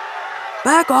year.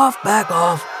 Back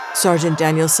off, Sergeant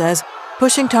Daniels says,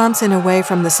 pushing Thompson away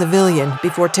from the civilian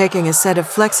before taking a set of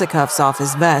flexicuffs off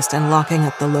his vest and locking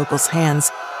up the local's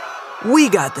hands. We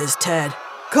got this, Ted.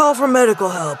 Call for medical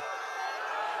help.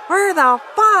 Where the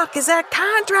fuck is that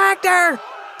contractor?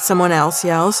 Someone else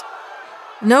yells.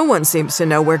 No one seems to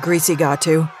know where Greasy got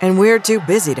to, and we're too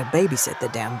busy to babysit the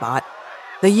damn bot.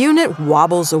 The unit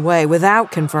wobbles away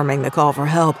without confirming the call for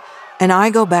help, and I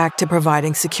go back to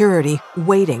providing security,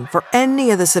 waiting for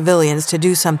any of the civilians to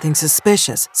do something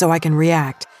suspicious so I can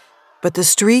react. But the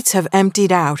streets have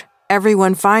emptied out,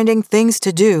 everyone finding things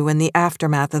to do in the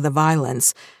aftermath of the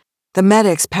violence. The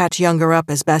medics patch Younger up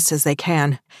as best as they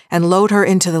can and load her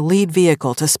into the lead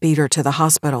vehicle to speed her to the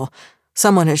hospital.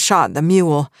 Someone has shot the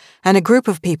mule, and a group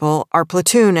of people, our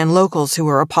platoon and locals who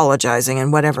are apologizing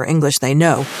in whatever English they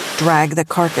know, drag the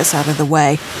carcass out of the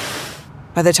way.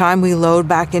 By the time we load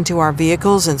back into our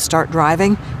vehicles and start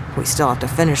driving, we still have to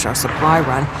finish our supply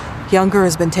run. Younger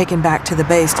has been taken back to the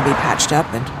base to be patched up,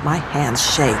 and my hands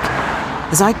shake.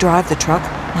 As I drive the truck,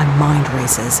 my mind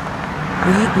races.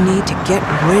 We need to get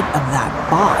rid of that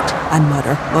bot, I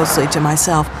mutter, mostly to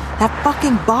myself. That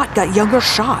fucking bot got Younger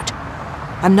shot.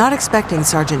 I'm not expecting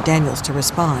Sergeant Daniels to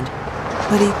respond,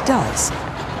 but he does.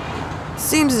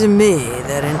 Seems to me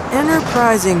that an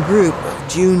enterprising group of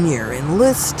junior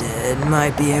enlisted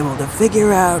might be able to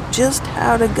figure out just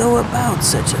how to go about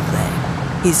such a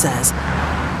thing, he says.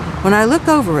 When I look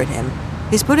over at him,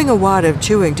 he's putting a wad of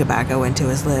chewing tobacco into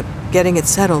his lip, getting it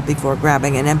settled before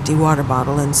grabbing an empty water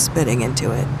bottle and spitting into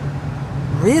it.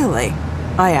 Really?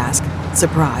 I ask,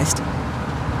 surprised.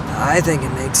 I think it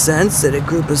makes sense that a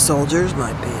group of soldiers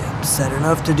might be upset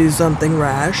enough to do something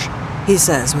rash, he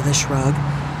says with a shrug.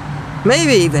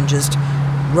 Maybe even just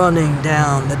running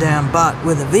down the damn bot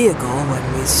with a vehicle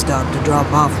when we stop to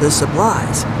drop off the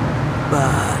supplies.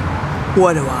 But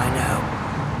what do I know?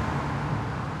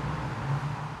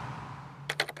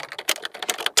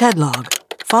 Ted log.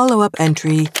 Follow-up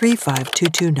entry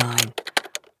 35229.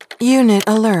 Unit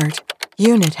alert.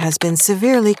 Unit has been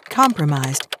severely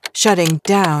compromised. Shutting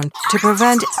down to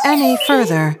prevent any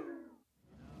further.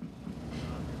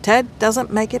 Ted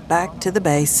doesn't make it back to the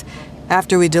base.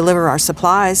 After we deliver our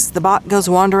supplies, the bot goes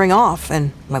wandering off,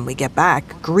 and when we get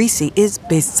back, Greasy is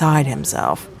beside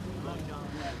himself.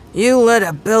 You let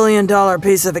 $1 billion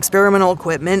piece of experimental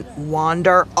equipment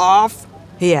wander off?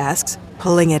 He asks,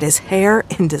 pulling at his hair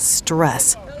in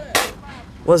distress.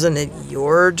 Wasn't it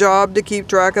your job to keep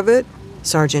track of it?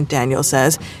 Sergeant Daniel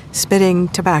says, spitting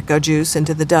tobacco juice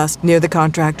into the dust near the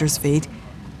contractor's feet.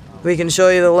 We can show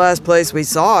you the last place we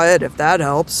saw it, if that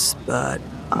helps, but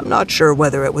I'm not sure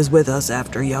whether it was with us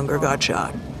after Younger got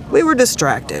shot. We were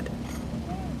distracted.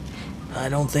 I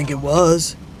don't think it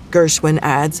was, Gershwin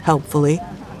adds helpfully.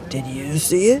 Did you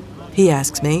see it? He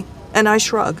asks me, and I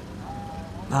shrug.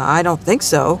 I don't think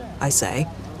so, I say,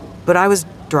 but I was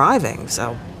driving,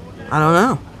 so I don't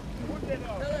know.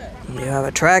 You have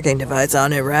a tracking device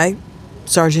on it, right?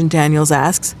 Sergeant Daniels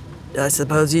asks. I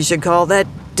suppose you should call that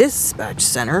dispatch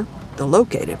center. They'll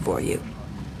locate it for you.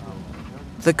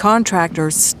 The contractor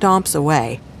stomps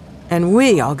away, and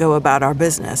we all go about our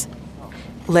business.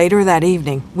 Later that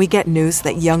evening, we get news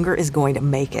that Younger is going to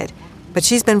make it, but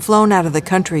she's been flown out of the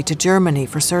country to Germany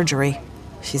for surgery.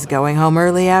 She's going home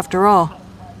early after all.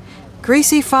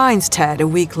 Greasy finds Ted a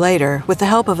week later with the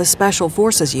help of a special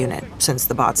forces unit, since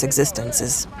the bot's existence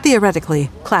is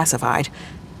theoretically classified.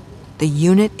 The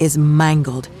unit is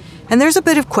mangled, and there's a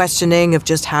bit of questioning of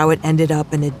just how it ended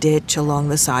up in a ditch along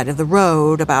the side of the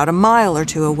road about a mile or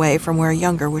two away from where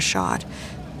Younger was shot.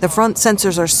 The front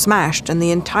sensors are smashed and the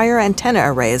entire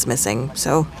antenna array is missing,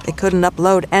 so it couldn't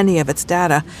upload any of its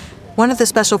data. One of the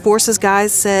Special Forces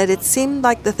guys said it seemed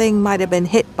like the thing might have been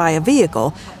hit by a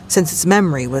vehicle, since its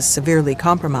memory was severely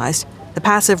compromised, the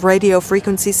passive radio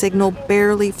frequency signal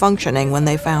barely functioning when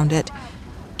they found it.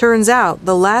 Turns out,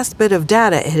 the last bit of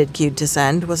data it had queued to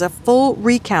send was a full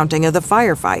recounting of the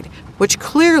firefight, which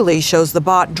clearly shows the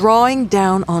bot drawing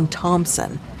down on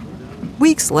Thompson.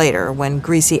 Weeks later, when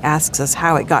Greasy asks us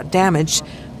how it got damaged,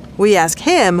 we ask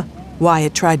him why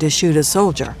it tried to shoot a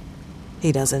soldier.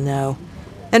 He doesn't know.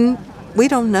 And we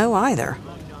don't know either.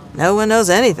 No one knows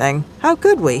anything. How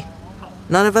could we?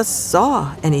 None of us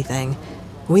saw anything.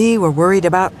 We were worried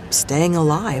about staying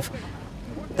alive.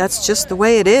 That's just the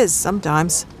way it is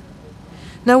sometimes.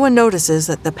 No one notices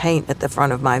that the paint at the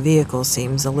front of my vehicle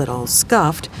seems a little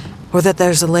scuffed, or that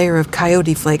there's a layer of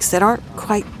coyote flakes that aren't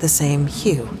quite the same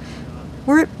hue.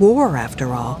 We're at war,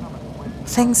 after all.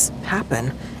 Things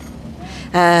happen.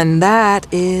 And that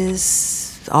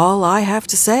is all I have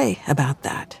to say about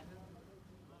that.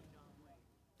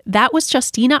 That was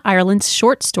Justina Ireland's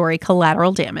short story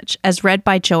Collateral Damage, as read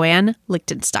by Joanne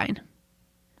Lichtenstein.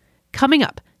 Coming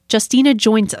up, Justina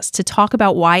joins us to talk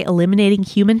about why eliminating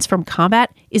humans from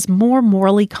combat is more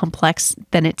morally complex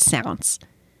than it sounds.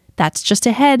 That's just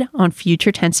ahead on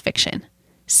Future Tense Fiction.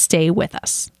 Stay with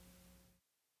us.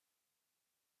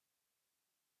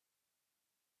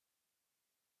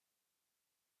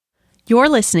 You're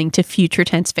listening to Future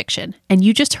Tense Fiction, and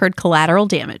you just heard Collateral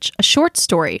Damage, a short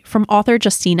story from author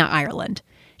Justina Ireland.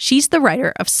 She's the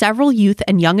writer of several youth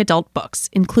and young adult books,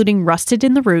 including Rusted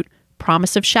in the Root,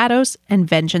 Promise of Shadows, and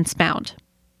Vengeance Bound.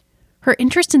 Her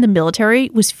interest in the military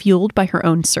was fueled by her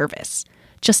own service.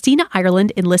 Justina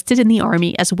Ireland enlisted in the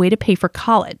Army as a way to pay for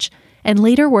college, and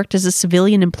later worked as a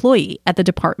civilian employee at the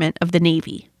Department of the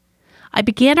Navy. I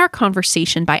began our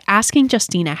conversation by asking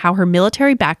Justina how her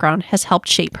military background has helped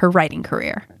shape her writing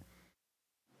career.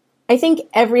 I think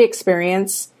every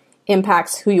experience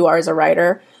impacts who you are as a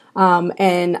writer.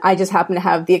 And I just happen to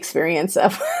have the experience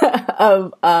of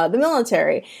the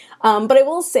military. But I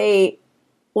will say,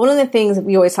 one of the things that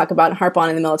we always talk about and harp on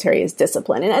in the military is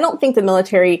discipline. And I don't think the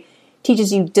military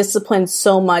teaches you discipline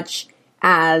so much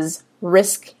as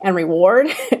risk and reward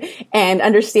and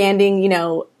understanding,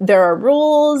 there are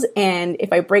rules, and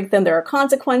if I break them, there are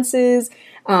consequences.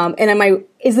 And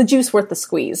is the juice worth the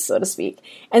squeeze, so to speak?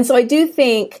 And so I do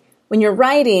think when you're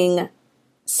writing,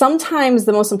 sometimes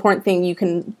the most important thing you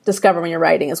can discover when you're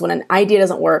writing is when an idea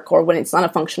doesn't work, or when it's not a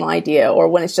functional idea, or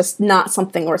when it's just not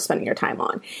something worth spending your time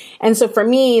on. And so for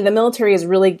me, the military has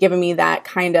really given me that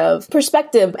kind of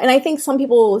perspective. And I think some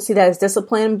people see that as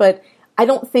discipline, but I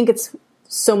don't think it's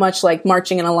so much like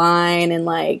marching in a line and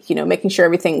making sure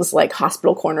everything's like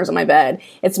hospital corners on my bed.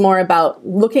 It's more about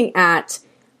looking at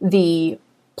the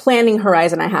planning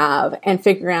horizon I have and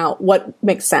figuring out what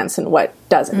makes sense and what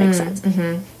doesn't make sense.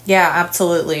 Mm-hmm. Yeah,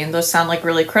 absolutely. And those sound like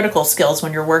really critical skills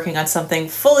when you're working on something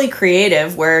fully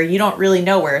creative where you don't really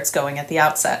know where it's going at the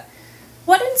outset.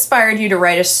 What inspired you to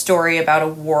write a story about a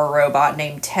war robot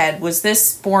named Ted? Was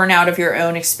this born out of your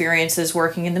own experiences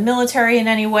working in the military in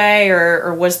any way,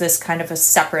 or was this kind of a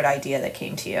separate idea that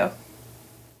came to you?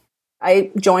 I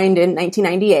joined in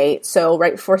 1998, so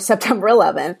right before September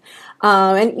 11th.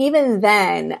 And even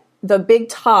then, the big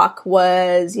talk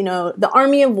was, the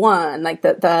army of one, like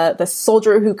the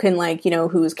soldier who can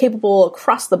who's capable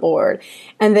across the board.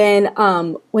 And then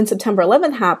when September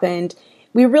 11th happened,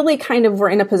 we really kind of were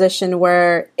in a position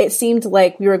where it seemed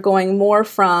like we were going more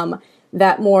from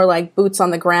that more like boots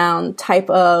on the ground type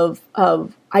of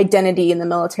identity in the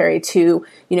military to,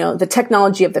 the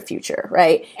technology of the future,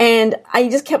 right? And I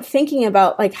just kept thinking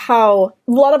about how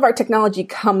a lot of our technology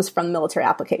comes from military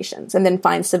applications and then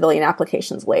finds civilian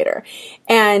applications later.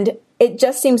 And it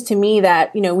just seems to me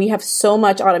that, we have so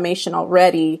much automation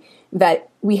already that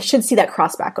we should see that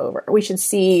cross back over. We should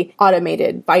see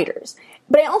automated fighters.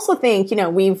 But I also think,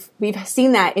 we've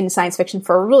seen that in science fiction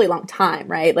for a really long time,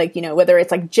 right? Whether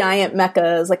it's giant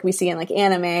mechas like we see in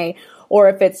anime, or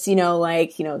if it's,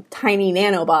 tiny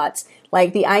nanobots,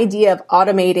 the idea of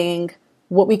automating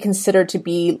what we consider to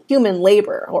be human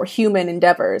labor or human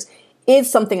endeavors is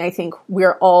something I think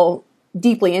we're all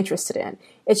deeply interested in.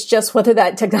 It's just whether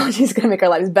that technology is going to make our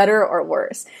lives better or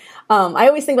worse. I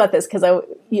always think about this because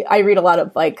I read a lot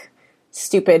of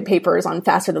stupid papers on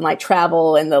faster than light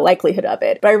travel and the likelihood of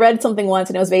it. But I read something once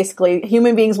and it was basically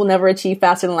human beings will never achieve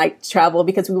faster than light travel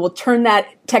because we will turn that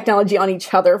technology on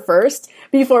each other first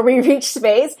before we reach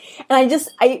space. And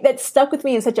that stuck with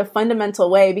me in such a fundamental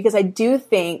way because I do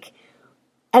think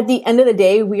at the end of the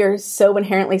day, we are so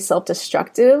inherently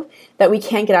self-destructive that we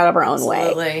can't get out of our own way.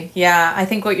 Absolutely. Yeah, I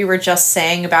think what you were just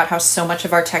saying about how so much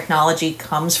of our technology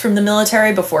comes from the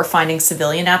military before finding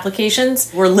civilian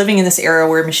applications. We're living in this era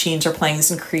where machines are playing this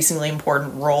increasingly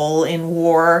important role in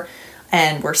war,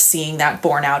 and we're seeing that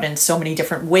borne out in so many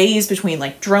different ways between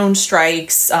drone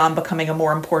strikes becoming a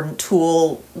more important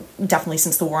tool, definitely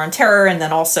since the War on Terror, and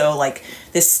then also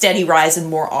this steady rise in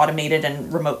more automated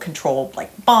and remote controlled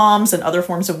bombs and other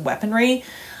forms of weaponry.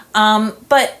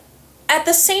 But at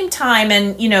the same time,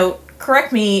 and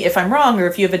correct me if I'm wrong or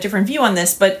if you have a different view on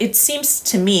this, but it seems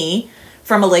to me,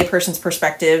 from a layperson's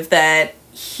perspective, that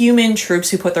human troops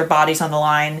who put their bodies on the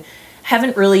line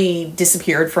haven't really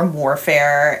disappeared from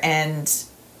warfare, and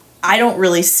I don't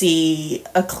really see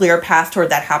a clear path toward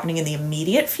that happening in the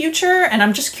immediate future. And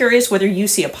I'm just curious whether you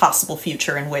see a possible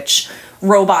future in which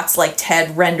robots like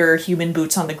Ted render human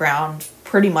boots on the ground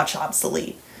pretty much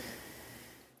obsolete.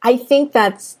 I think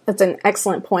that's an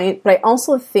excellent point, but I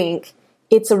also think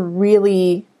it's a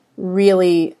really,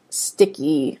 really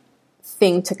sticky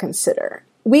thing to consider.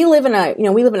 We live in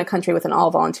a country with an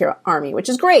all-volunteer army, which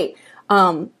is great.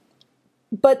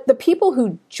 But the people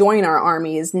who join our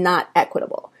army is not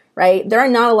equitable, right? There are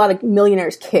not a lot of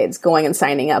millionaires' kids going and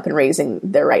signing up and raising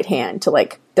their right hand to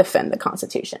defend the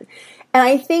Constitution. And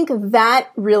I think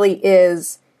that really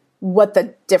is what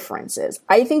the difference is.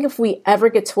 I think if we ever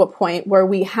get to a point where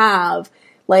we have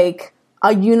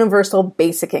a universal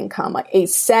basic income, a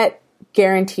set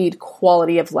guaranteed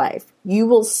quality of life, you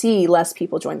will see less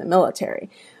people join the military.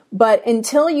 But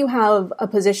until you have a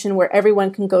position where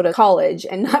everyone can go to college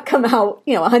and not come out,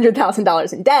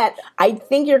 $100,000 in debt, I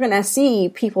think you're going to see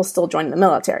people still joining the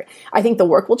military. I think the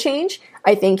work will change.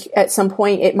 I think at some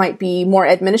point it might be more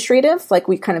administrative, like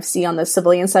we kind of see on the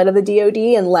civilian side of the DoD,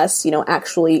 and less,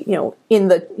 actually, in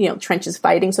the, trenches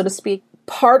fighting, so to speak.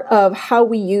 Part of how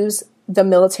we use the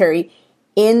military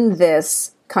in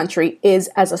this country is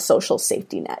as a social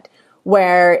safety net,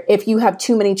 where if you have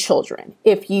too many children,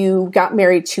 if you got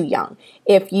married too young,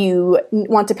 if you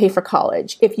want to pay for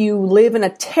college, if you live in a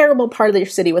terrible part of your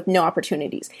city with no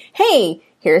opportunities, hey,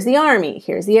 here's the Army,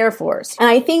 here's the Air Force. And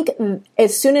I think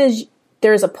as soon as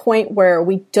there's a point where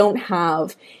we don't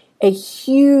have a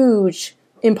huge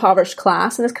impoverished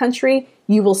class in this country,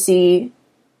 you will see,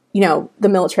 the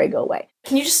military go away.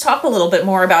 Can you just talk a little bit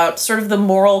more about sort of the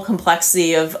moral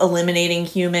complexity of eliminating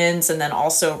humans and then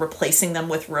also replacing them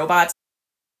with robots?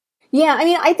 Yeah,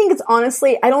 I think it's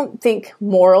honestly, I don't think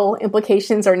moral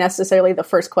implications are necessarily the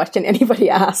first question anybody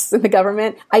asks in the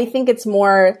government. I think it's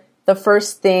more the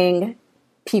first thing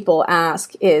people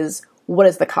ask is, what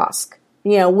is the cost?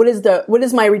 What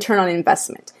is my return on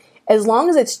investment? As long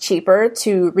as it's cheaper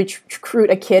to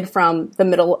recruit a kid from the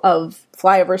middle of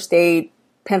flyover state,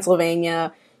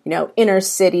 Pennsylvania, inner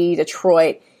city,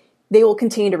 Detroit, they will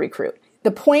continue to recruit. The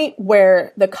point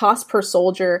where the cost per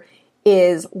soldier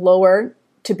is lower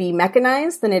to be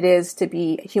mechanized than it is to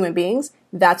be human beings,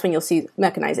 that's when you'll see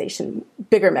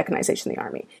bigger mechanization in the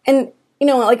Army. And,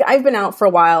 I've been out for a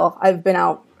while. I've been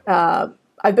out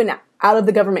of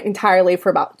the government entirely for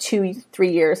about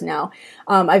 2-3 years now.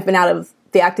 I've been out of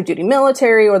the active duty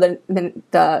military or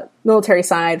the military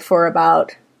side for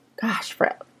about,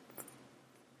 for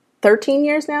 13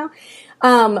 years now.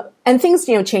 And things,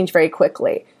 change very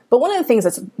quickly. But one of the things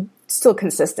that's still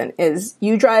consistent is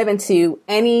you drive into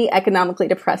any economically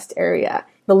depressed area,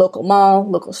 the local mall,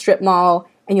 local strip mall,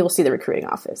 and you will see the recruiting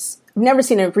office. I've never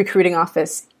seen a recruiting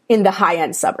office in the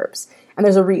high-end suburbs. And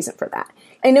there's a reason for that.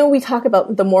 I know we talk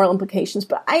about the moral implications,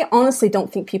 but I honestly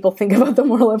don't think people think about the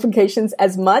moral implications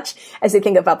as much as they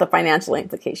think about the financial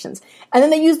implications. And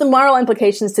then they use the moral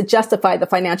implications to justify the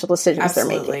financial decisions they're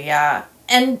making. Absolutely, yeah.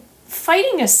 And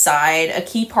fighting aside, a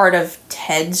key part of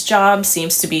Ted's job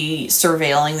seems to be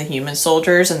surveilling the human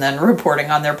soldiers and then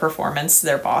reporting on their performance to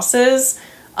their bosses.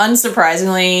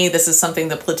 Unsurprisingly, this is something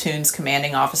the platoon's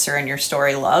commanding officer in your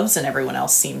story loves and everyone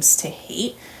else seems to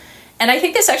hate. And I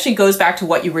think this actually goes back to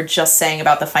what you were just saying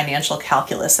about the financial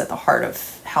calculus at the heart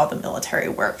of how the military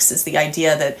works, is the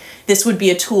idea that this would be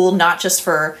a tool not just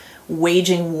for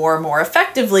waging war more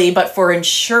effectively, but for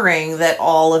ensuring that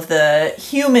all of the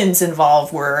humans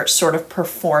involved were sort of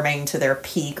performing to their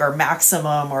peak or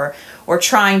maximum, or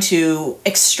trying to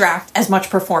extract as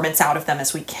much performance out of them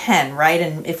as we can, right?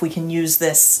 And if we can use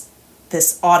this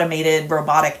automated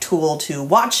robotic tool to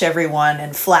watch everyone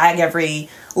and flag every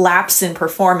lapse in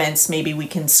performance, maybe we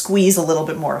can squeeze a little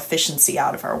bit more efficiency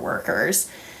out of our workers.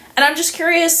 And I'm just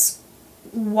curious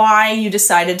why you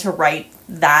decided to write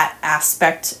that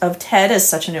aspect of Ted as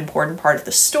such an important part of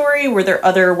the story. Were there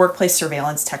other workplace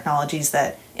surveillance technologies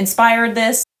that inspired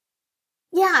this?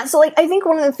 Yeah, so I think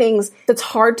one of the things that's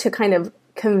hard to kind of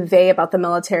convey about the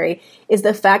military is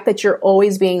the fact that you're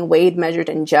always being weighed, measured,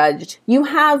 and judged. You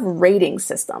have rating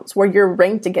systems where you're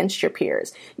ranked against your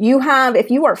peers. If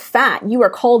you are fat, you are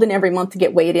called in every month to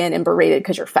get weighed in and berated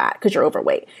because you're fat, because you're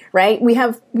overweight, right? We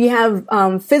have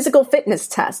physical fitness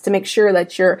tests to make sure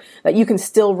that you can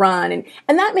still run,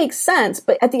 and that makes sense.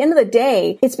 But at the end of the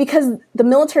day, it's because the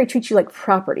military treats you like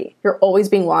property. You're always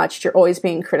being watched. You're always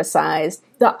being criticized.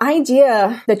 The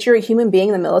idea that you're a human being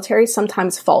in the military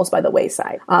sometimes falls by the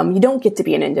wayside. You don't get to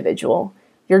be an individual.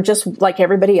 You're just like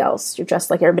everybody else. You're dressed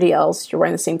like everybody else. You're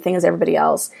wearing the same thing as everybody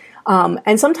else.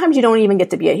 And sometimes you don't even get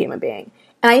to be a human being.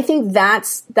 And I think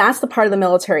that's the part of the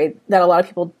military that a lot of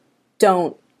people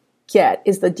don't get,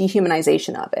 is the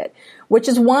dehumanization of it, which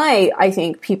is why I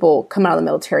think people come out of the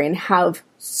military and have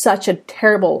such a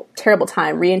terrible, terrible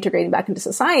time reintegrating back into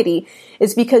society,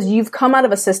 is because you've come out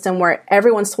of a system where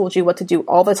everyone's told you what to do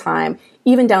all the time,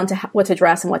 even down to what to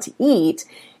dress and what to eat.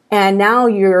 And now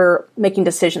you're making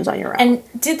decisions on your own.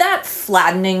 And did that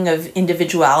flattening of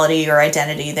individuality or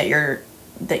identity that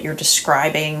you're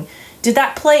describing, did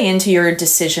that play into your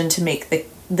decision to make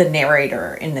the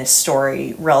narrator in this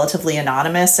story relatively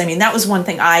anonymous? I mean, that was one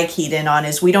thing I keyed in on,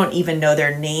 is we don't even know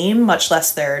their name, much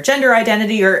less their gender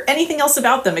identity or anything else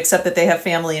about them, except that they have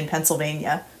family in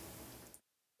Pennsylvania.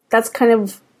 That's kind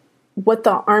of what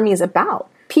the Army is about.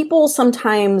 People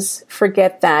sometimes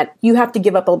forget that you have to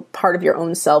give up a part of your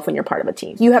own self when you're part of a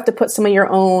team. You have to put some of your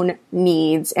own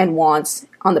needs and wants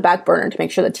on the back burner to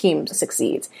make sure the team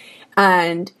succeeds.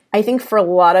 And I think for a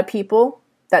lot of people,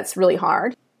 that's really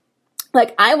hard.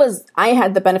 Like I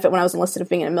had the benefit when I was enlisted of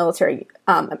being in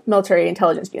a military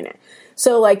intelligence unit.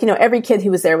 So like, every kid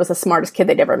who was there was the smartest kid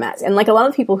they'd ever met. And like a lot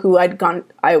of people who I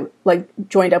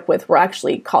joined up with were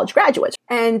actually college graduates.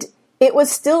 And it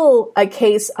was still a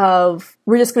case of,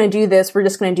 we're just going to do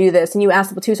this. And you ask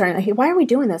the platoon sergeant, hey, why are we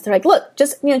doing this? They're like, look,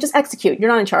 just execute. You're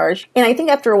not in charge. And I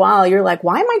think after a while, you're like,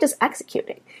 why am I just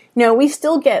executing? We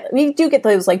do get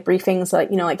those like briefings,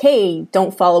 like, hey,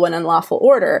 don't follow an unlawful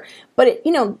order. But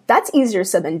that's easier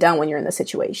said than done when you're in the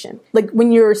situation. Like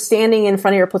when you're standing in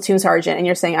front of your platoon sergeant and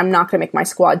you're saying, I'm not going to make my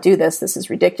squad do this. This is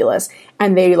ridiculous.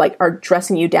 And they like are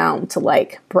dressing you down to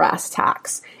like brass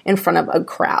tacks in front of a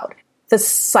crowd. The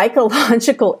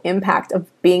psychological impact of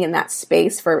being in that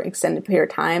space for an extended period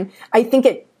of time, I think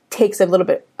it takes a little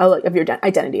bit of your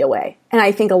identity away. And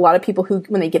I think a lot of people who,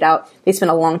 when they get out, they spend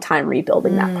a long time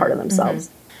rebuilding that part of themselves.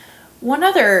 One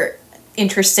other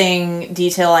interesting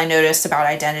detail I noticed about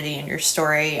identity in your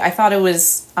story, I thought it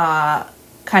was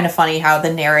kind of funny how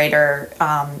the narrator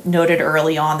noted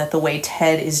early on that the way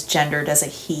Ted is gendered as a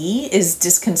he is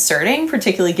disconcerting,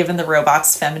 particularly given the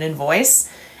robot's feminine voice.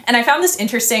 And I found this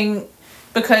interesting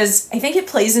because I think it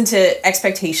plays into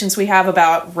expectations we have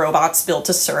about robots built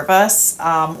to serve us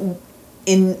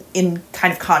in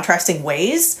kind of contrasting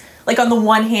ways. Like on the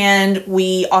one hand,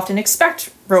 we often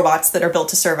expect robots that are built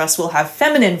to serve us will have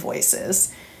feminine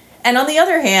voices. And on the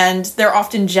other hand, they're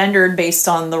often gendered based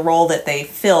on the role that they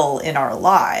fill in our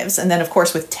lives. And then, of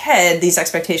course, with Ted, these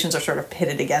expectations are sort of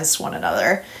pitted against one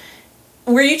another.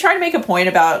 Were you trying to make a point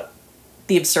about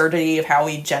the absurdity of how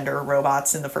we gender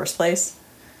robots in the first place?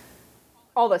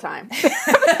 All the time. If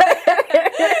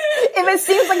it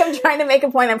seems like I'm trying to make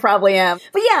a point, I probably am.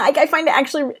 But yeah, I find it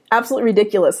actually absolutely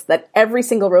ridiculous that every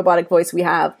single robotic voice we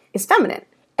have is feminine.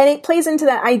 And it plays into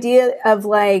that idea of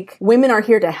like, women are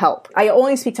here to help. I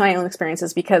only speak to my own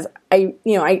experiences because I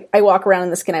walk around in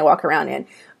the skin I walk around in.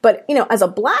 But, as a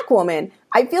Black woman,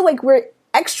 I feel like we're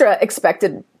extra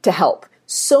expected to help.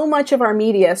 So much of our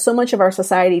media, so much of our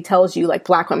society tells you like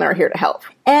Black women are here to help.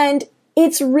 And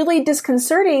it's really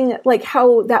disconcerting, like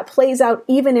how that plays out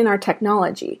even in our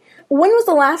technology. When was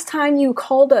the last time you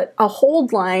called a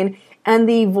hold line and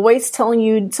the voice telling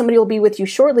you somebody will be with you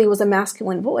shortly was a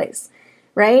masculine voice,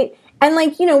 right? And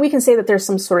like, we can say that there's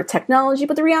some sort of technology,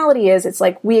 but the reality is it's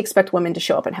like we expect women to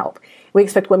show up and help. We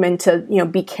expect women to,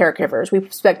 be caregivers. We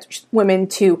expect women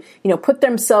to, put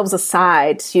themselves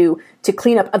aside to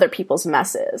clean up other people's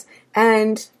messes.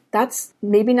 And that's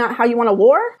maybe not how you want a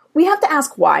war. We have to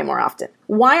ask why more often.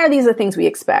 Why are these the things we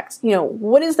expect?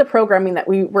 What is the programming that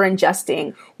we're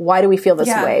ingesting? Why do we feel this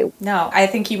way? No, I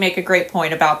think you make a great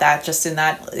point about that, just in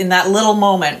that little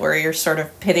moment where you're sort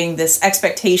of pitting this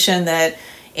expectation that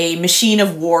a machine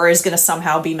of war is going to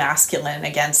somehow be masculine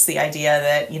against the idea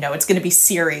that, it's going to be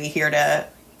Siri here to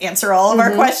answer all of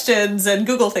our questions and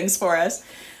Google things for us.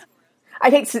 I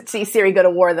hate to see Siri go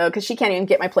to war, though, because she can't even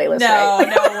get my playlist right.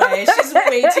 No way. She's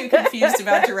way too confused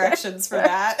about directions for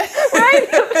that. Right?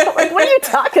 Like, what are you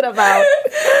talking about?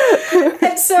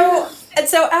 And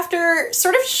so after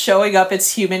sort of showing up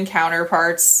its human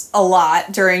counterparts a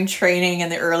lot during training in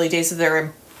the early days of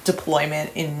their deployment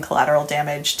in Collateral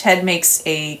Damage, Ted makes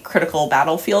a critical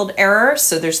battlefield error.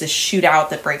 So there's this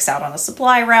shootout that breaks out on a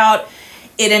supply route.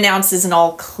 It announces an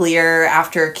all clear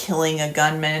after killing a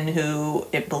gunman who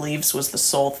it believes was the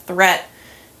sole threat.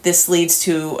 This leads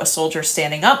to a soldier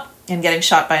standing up and getting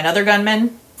shot by another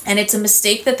gunman. And it's a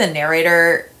mistake that the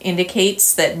narrator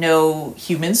indicates that no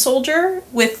human soldier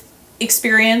with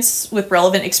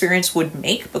relevant experience would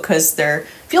make, because their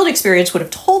field experience would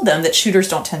have told them that shooters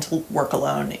don't tend to work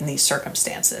alone in these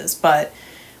circumstances. But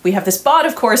We have this bot,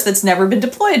 of course, that's never been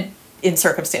deployed in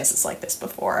circumstances like this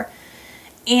before.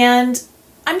 And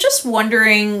I'm just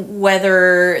wondering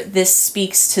whether this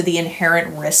speaks to the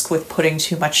inherent risk with putting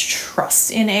too much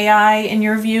trust in AI, in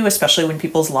your view, especially when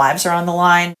people's lives are on the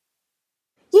line.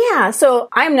 Yeah, so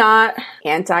I'm not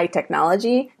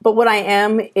anti-technology, but what I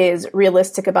am is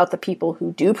realistic about the people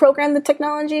who do program the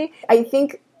technology. I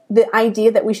think the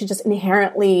idea that we should just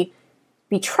inherently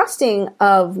be trusting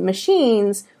of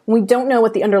machines when we don't know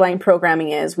what the underlying programming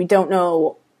is, we don't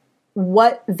know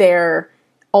what their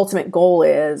ultimate goal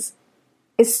is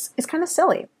kind of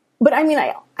silly. But I mean,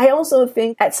 I also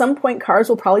think at some point cars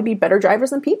will probably be better drivers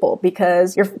than people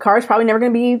because your car is probably never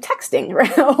going to be texting,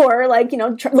 right? Or like,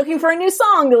 looking for a new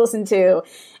song to listen to.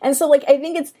 And so like, I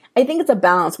think it's a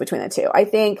balance between the two. I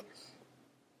think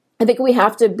we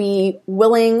have to be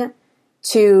willing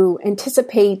to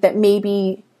anticipate that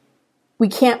maybe we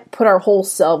can't put our whole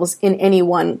selves in any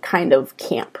one kind of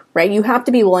camp, right? You have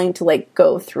to be willing to like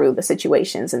go through the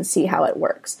situations and see how it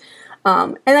works.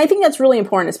 And I think that's really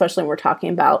important, especially when we're talking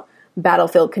about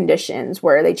battlefield conditions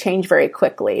where they change very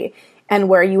quickly and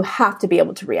where you have to be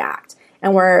able to react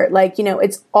and where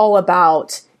it's all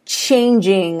about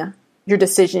changing your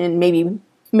decision maybe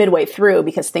midway through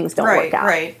because things don't work out.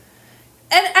 Right.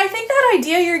 And I think that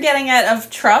idea you're getting at of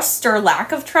trust or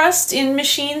lack of trust in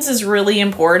machines is really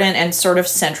important and sort of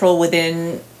central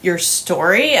within your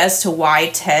story as to why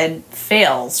Ted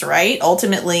fails, right?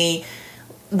 Ultimately,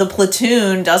 the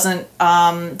platoon doesn't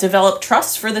develop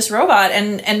trust for this robot.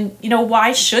 And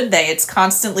why should they? It's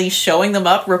constantly showing them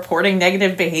up, reporting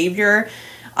negative behavior.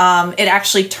 It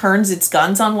actually turns its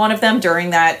guns on one of them during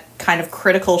that kind of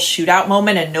critical shootout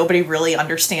moment, and nobody really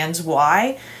understands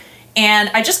why. And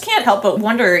I just can't help but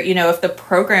wonder, if the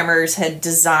programmers had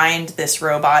designed this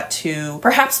robot to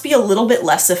perhaps be a little bit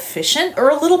less efficient or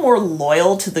a little more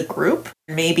loyal to the group,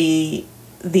 maybe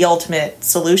the ultimate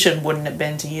solution wouldn't have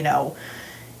been to,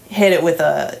 hit it with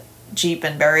a Jeep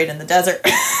and bury it in the desert.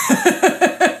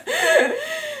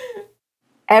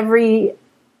 Every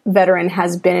veteran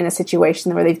has been in a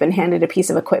situation where they've been handed a piece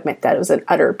of equipment that was an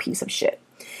utter piece of shit.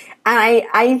 And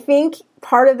I think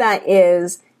part of that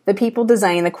is the people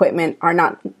designing the equipment are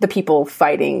not the people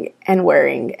fighting and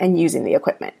wearing and using the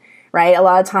equipment, right? A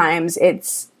lot of times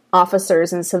it's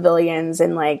officers and civilians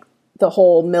and like the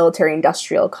whole military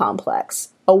industrial complex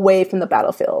away from the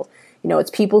battlefield.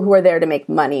 It's people who are there to make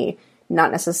money,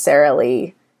 not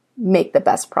necessarily make the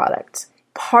best product.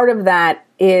 Part of that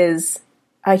is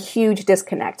a huge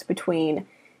disconnect between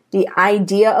the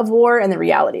idea of war and the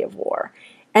reality of war.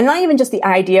 And not even just the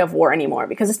idea of war anymore,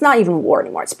 because it's not even war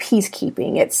anymore. It's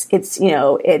peacekeeping. It's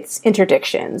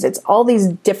interdictions. It's all these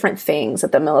different things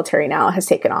that the military now has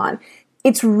taken on.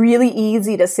 It's really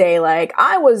easy to say like,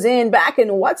 I was back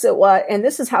in what's it what, and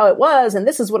this is how it was, and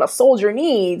this is what a soldier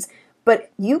needs.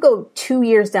 But you go 2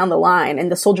 years down the line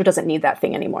and the soldier doesn't need that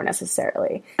thing anymore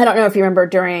necessarily. I don't know if you remember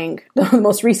during the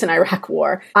most recent Iraq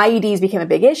war, IEDs became a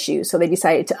big issue. So they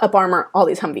decided to up armor all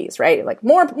these Humvees, right? Like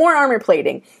more armor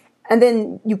plating. And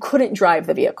then you couldn't drive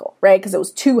the vehicle, right? Because it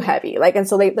was too heavy. And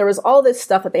so there was all this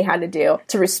stuff that they had to do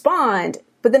to respond.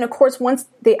 But then of course, once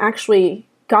they actually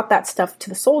got that stuff to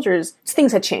the soldiers,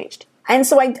 things had changed. And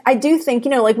so I do think,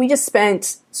 we just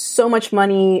spent so much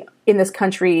money in this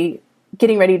country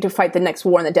getting ready to fight the next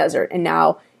war in the desert, and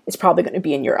now it's probably going to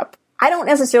be in Europe. I don't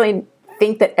necessarily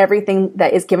think that everything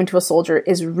that is given to a soldier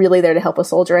is really there to help a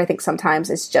soldier. I think sometimes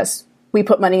it's just we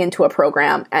put money into a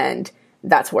program and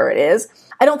that's where it is.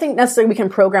 I don't think necessarily we can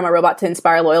program a robot to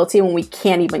inspire loyalty when we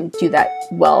can't even do that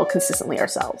well consistently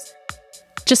ourselves.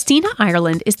 Justina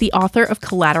Ireland is the author of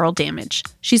Collateral Damage.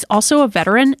 She's also a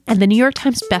veteran and the New York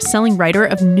Times bestselling writer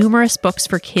of numerous books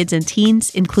for kids and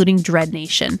teens, including Dread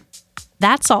Nation.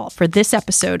 That's all for this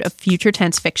episode of Future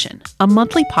Tense Fiction, a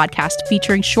monthly podcast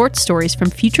featuring short stories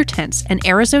from Future Tense and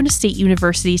Arizona State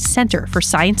University's Center for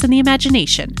Science and the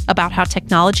Imagination about how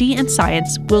technology and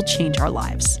science will change our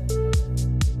lives.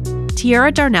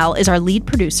 Tiara Darnell is our lead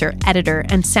producer, editor,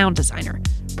 and sound designer.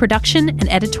 Production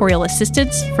and editorial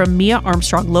assistance from Mia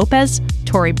Armstrong-Lopez,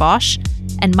 Tori Bosch,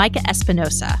 and Micah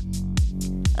Espinosa.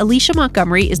 Alicia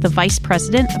Montgomery is the vice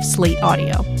president of Slate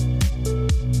Audio.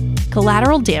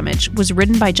 Collateral Damage was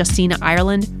written by Justina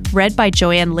Ireland, read by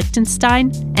Joanne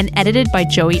Lichtenstein, and edited by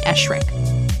Joey Eschrick.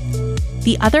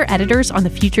 The other editors on the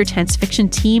Future Tense Fiction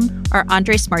team are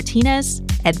Andres Martinez,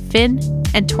 Ed Finn,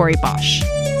 and Tori Bosch.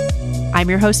 I'm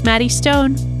your host, Maddie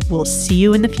Stone. We'll see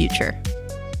you in the future.